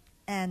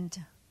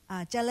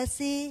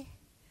jealousy,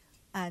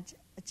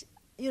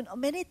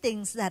 many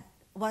things that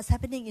was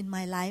happening in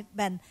my life.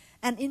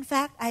 And in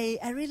fact,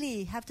 I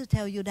really have to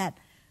tell you that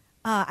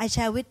I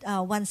shared with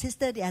one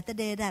sister the other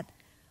day that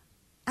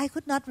I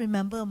could not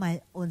remember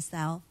my own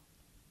self.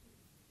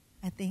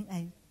 I think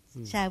I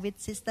shared with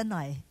Sister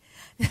Noi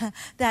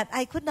that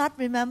I could not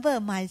remember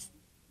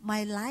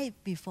my life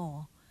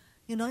before.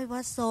 It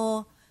was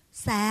so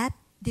sad,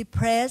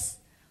 depressed,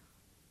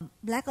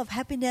 lack of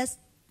happiness,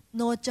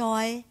 no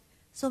joy,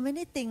 so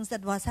many things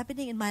that was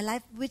happening in my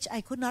life which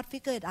I could not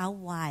figure it out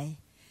why.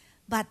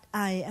 But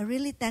I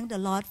really thank the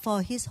Lord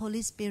for His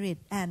Holy Spirit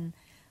and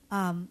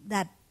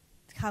that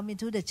come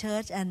into the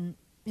church and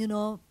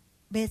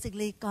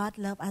basically God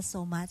loves us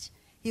so much.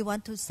 He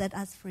wants to set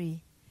us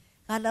free.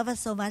 God loves us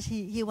so much.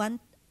 He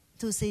wants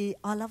to see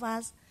all of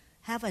us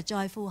have a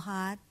joyful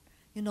heart.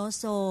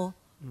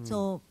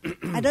 So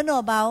I don't know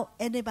about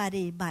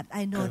anybody, but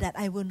I know that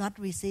I will not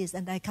resist.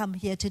 And I come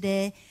here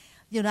today.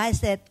 I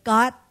said,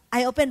 God,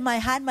 I open my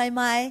heart, my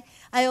mind.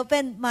 I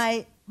open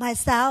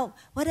myself.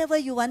 Whatever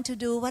you want to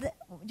do,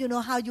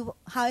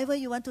 however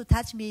you want to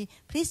touch me,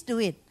 please do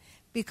it,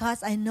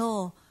 because I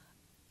know,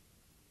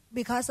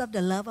 because of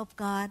the love of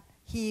God,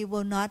 He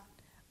will not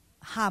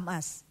harm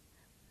us,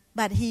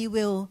 but He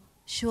will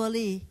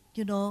surely,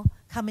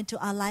 come into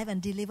our life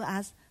and deliver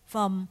us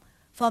from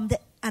the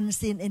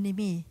unseen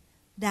enemy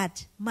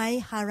that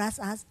might harass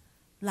us,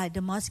 like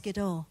the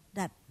mosquito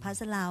that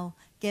Pastor Lau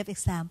gave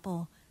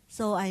example.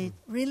 So I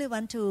really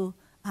want to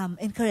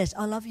encourage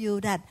all of you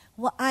that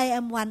I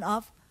am one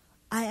of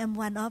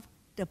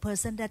the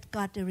person that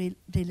got the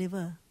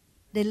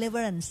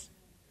deliverance.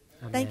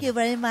 Amen. Thank you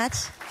very much.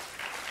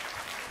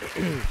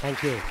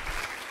 Thank you.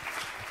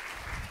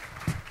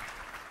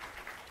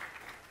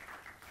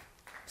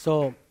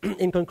 So,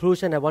 in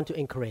conclusion, I want to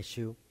encourage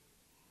you.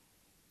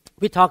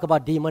 We talk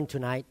about demon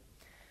tonight,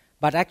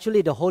 but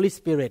actually the Holy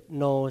Spirit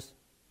knows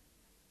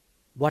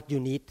what you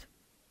need.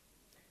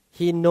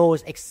 He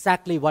knows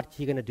exactly what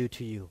He's going to do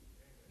to you.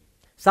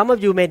 Some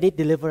of you may need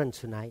deliverance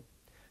tonight.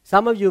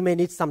 Some of you may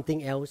need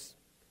something else.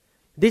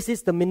 This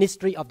is the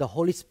ministry of the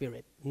Holy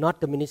Spirit,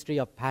 not the ministry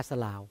of Pastor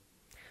Lau.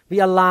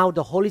 We allow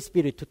the Holy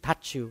Spirit to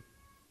touch you.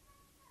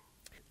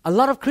 A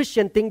lot of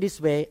Christians think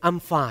this way: I'm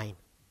fine.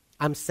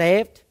 I'm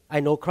saved. I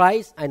know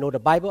Christ. I know the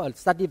Bible. I've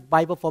studied the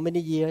Bible for many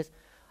years.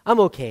 I'm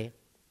okay.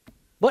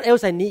 What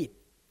else I need?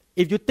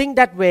 If you think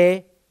that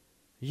way,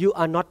 you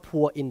are not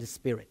poor in the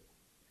spirit.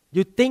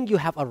 You think you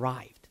have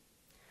arrived.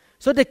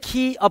 So the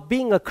key of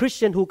being a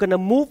Christian who's going to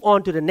move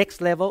on to the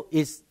next level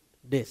is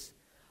this: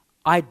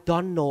 I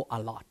don't know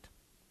a lot.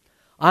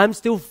 I'm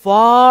still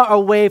far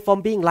away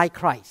from being like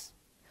Christ.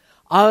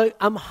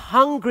 I'm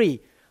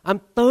hungry. I'm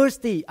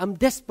thirsty. I'm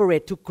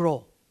desperate to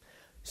grow.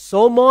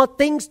 So more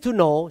things to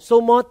know.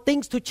 So more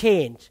things to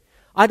change.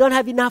 I don't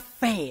have enough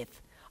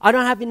faith. I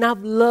don't have enough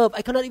love.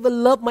 I cannot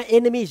even love my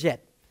enemies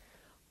yet.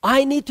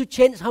 I need to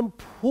change. I'm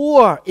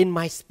poor in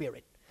my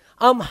spirit.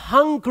 I'm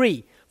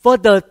hungry for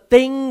the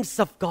things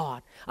of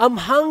God. I'm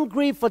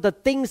hungry for the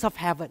things of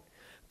heaven.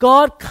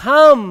 God,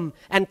 come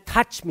and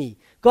touch me.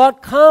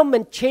 God, come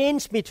and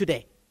change me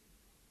today.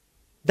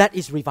 That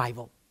is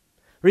revival.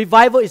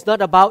 Revival is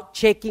not about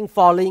shaking,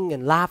 falling,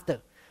 and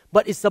laughter,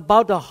 but it's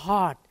about the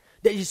heart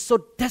that is so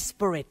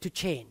desperate to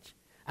change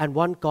and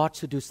want God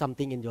to do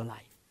something in your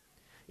life.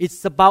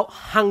 It's about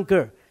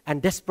hunger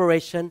and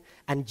desperation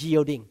and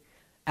yielding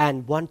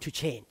and want to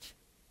change.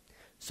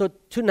 So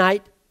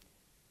tonight,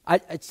 I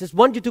just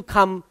want you to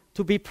come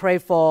to be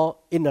prayed for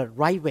in the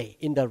right way,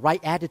 in the right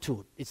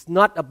attitude. It's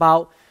not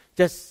about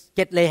just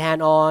lay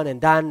hand on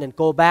and done and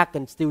go back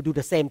and still do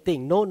the same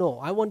thing. No.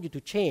 I want you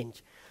to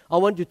change. I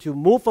want you to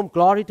move from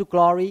glory to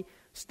glory,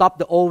 stop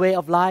the old way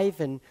of life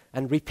and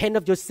repent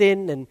of your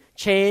sin and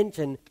change.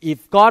 And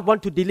if God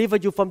wants to deliver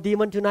you from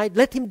demon tonight,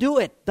 let Him do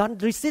it.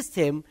 Don't resist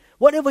Him.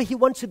 Whatever He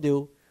wants to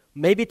do.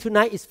 Maybe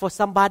tonight is for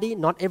somebody,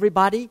 not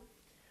everybody.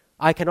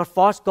 I cannot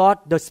force God.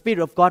 The Spirit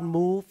of God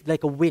moves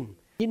like a wind.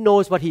 He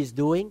knows what He is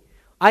doing.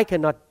 I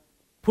cannot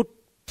put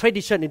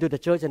tradition into the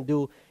church and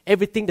do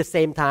everything the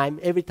same time.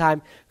 Every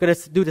time going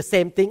to do the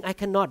same thing. I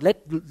cannot.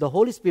 Let the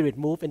Holy Spirit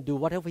move and do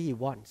whatever He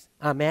wants.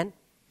 Amen.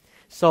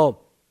 So,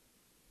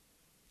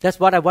 that's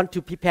what I want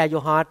to prepare your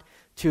heart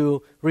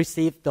to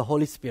receive the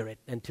Holy Spirit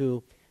and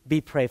to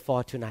be prayed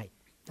for tonight.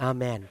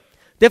 Amen.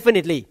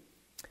 Definitely,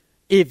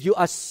 if you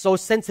are so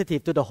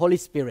sensitive to the Holy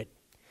Spirit,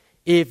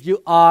 if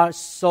you are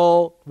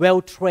so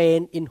well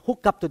trained in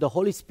hook up to the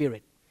Holy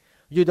Spirit,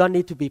 you don't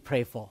need to be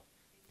prayed for.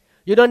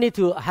 You don't need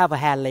to have a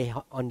hand laid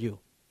on you.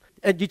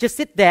 And you just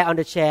sit there on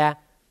the chair.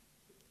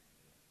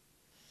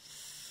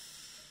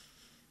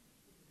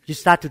 You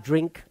start to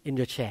drink in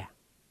your chair.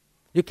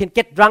 You can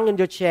get drunk in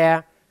your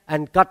chair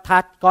and God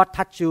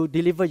touch you,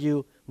 deliver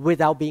you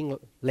without being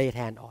laid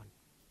hand on.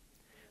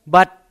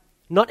 But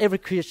not every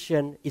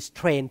Christian is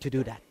trained to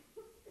do that.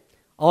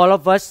 All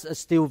of us are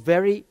still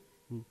very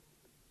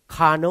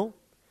carnal,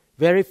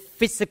 very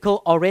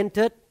physical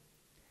oriented,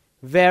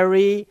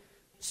 very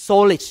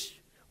soulish.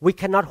 We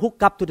cannot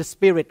hook up to the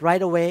Spirit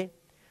right away.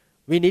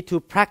 We need to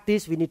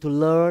practice, we need to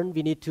learn,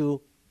 we need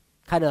to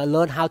kind of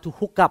learn how to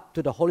hook up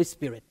to the Holy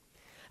Spirit.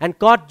 And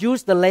God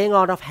used the laying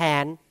on of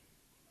hand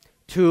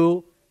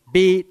to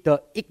be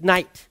the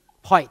ignite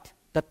point,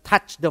 the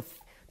touch of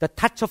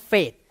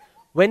faith.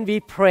 When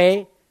we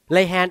pray,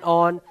 lay hand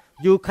on,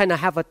 you kind of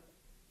have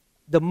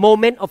the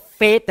moment of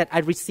faith that I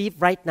receive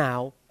right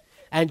now,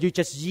 and you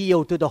just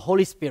yield to the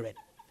Holy Spirit.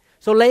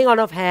 So laying on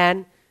of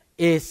hand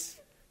is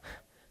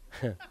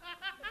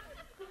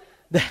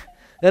the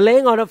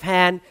laying on of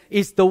hand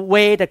is the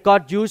way that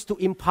God used to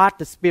impart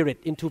the Spirit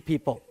into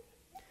people.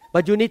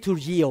 But you need to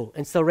yield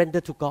and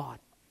surrender to God.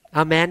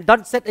 Amen.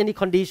 Don't set any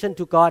condition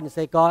to God and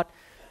say, God,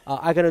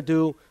 I'm going to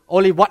do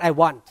only what I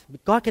want.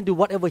 God can do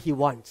whatever He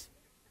wants.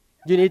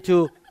 You need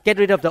to get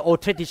rid of the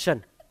old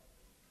tradition.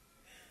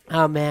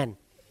 Amen.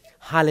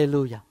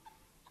 Hallelujah.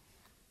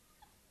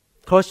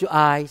 Close your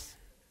eyes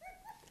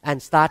and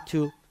start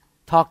to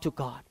talk to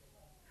God.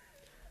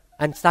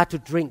 And start to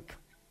drink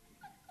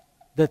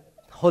the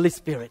Holy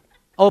Spirit.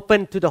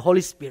 Open to the Holy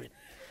Spirit.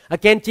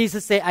 Again,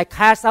 Jesus said, I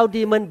cast out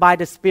demons by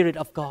the Spirit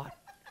of God.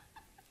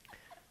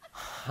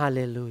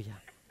 Hallelujah.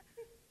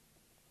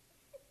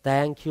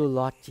 Thank you,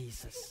 Lord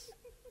Jesus.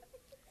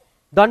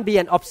 Don't be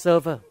an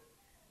observer.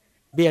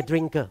 Be a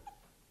drinker.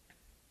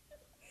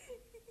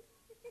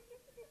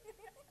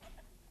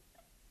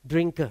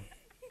 Drinker.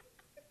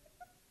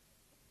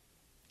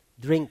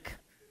 Drink.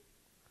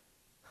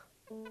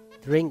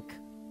 Drink.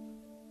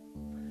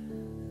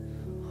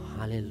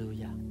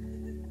 Hallelujah.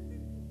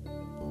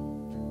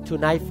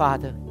 Tonight,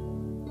 Father,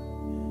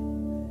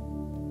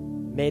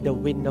 may the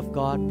wind of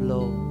God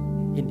blow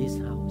in this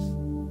house.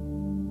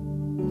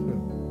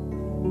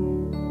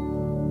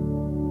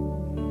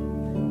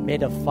 May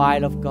the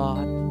fire of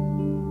God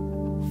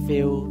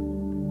fill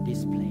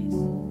this place.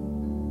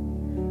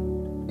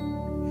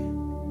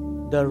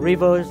 The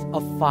rivers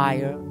of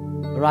fire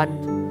run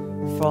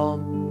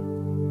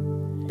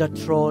from the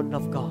throne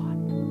of God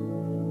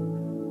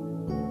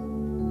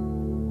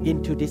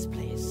into this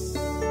place.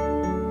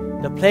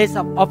 The place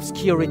of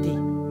obscurity.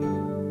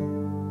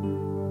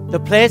 The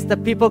place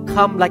that people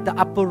come like the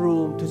upper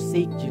room to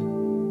seek you.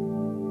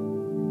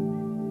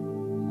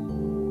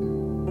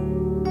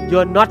 You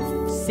are not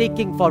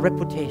seeking for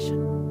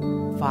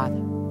reputation,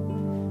 Father.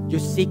 You're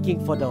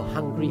seeking for the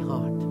hungry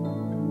heart.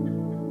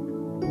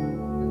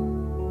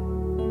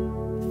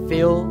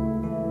 Fill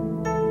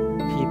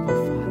people,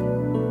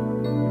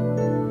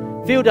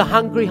 Father. Fill the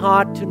hungry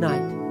heart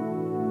tonight.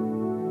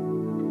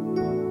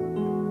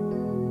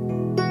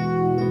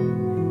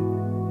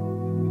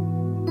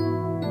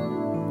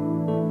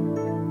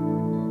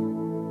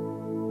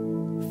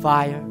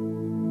 Fire.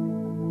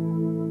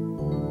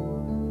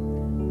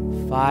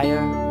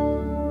 Fire.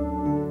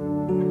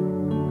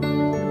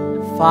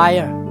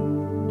 Fire.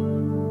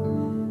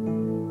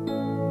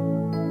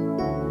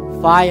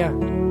 Fire.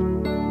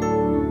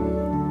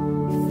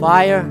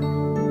 Fire.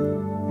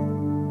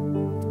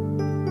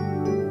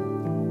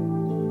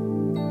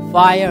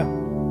 Fire.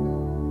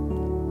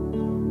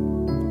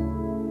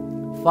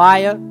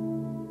 Fire.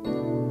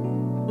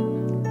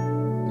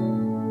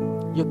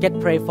 You get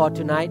prayed for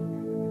tonight.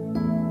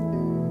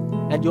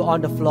 And you're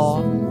on the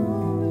floor.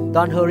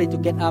 Don't hurry to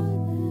get up.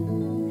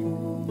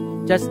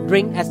 Just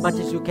drink as much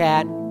as you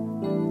can.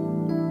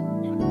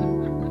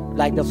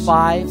 Like the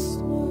 5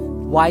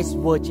 wise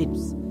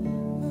virgins.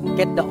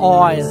 Get the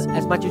oil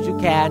as much as you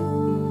can.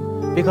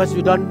 Because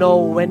you don't know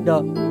when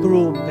the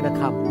groom gonna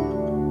come.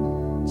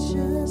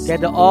 Get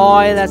the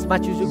oil as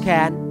much as you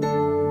can.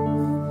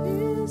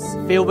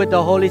 Fill with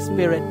the Holy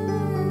Spirit.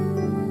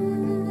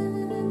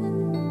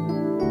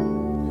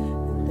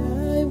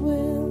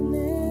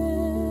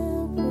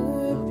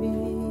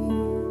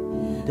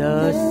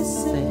 The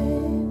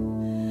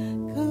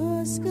same,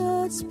 'cause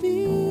God's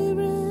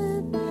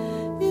Spirit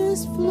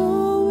is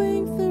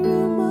flowing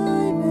through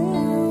my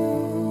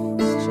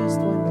veins. Just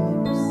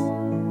one glimpse.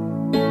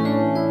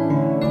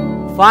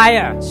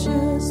 Fire.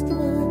 Just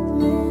one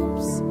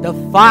glimpse. The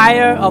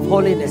fire of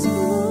holiness.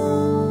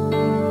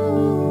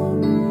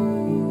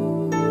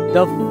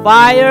 The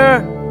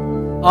fire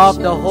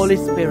of the Holy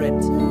Spirit.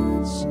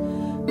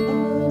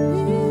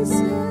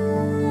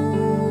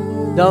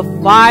 The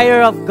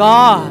fire of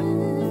God.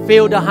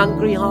 Fill the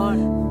hungry heart.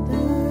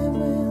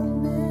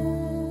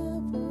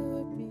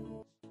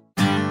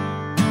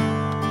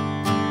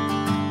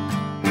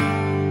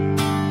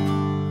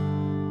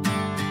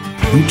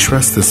 We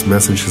trust this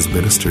message has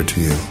ministered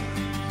to you.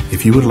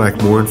 If you would like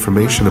more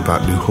information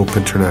about New Hope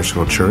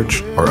International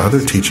Church or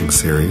other teaching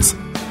series,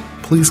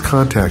 please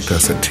contact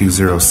us at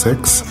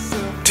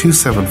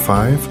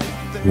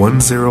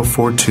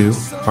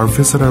 206-275-1042 or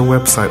visit our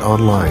website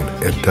online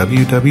at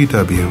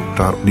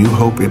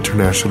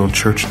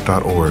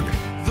www.newhopeinternationalchurch.org.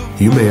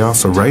 You may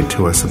also write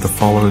to us at the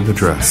following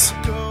address: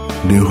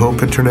 New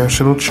Hope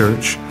International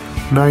Church,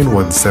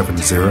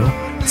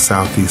 9170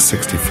 Southeast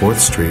 64th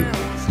Street,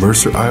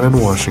 Mercer Island,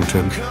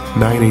 Washington,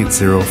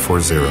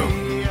 98040.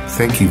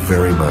 Thank you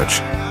very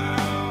much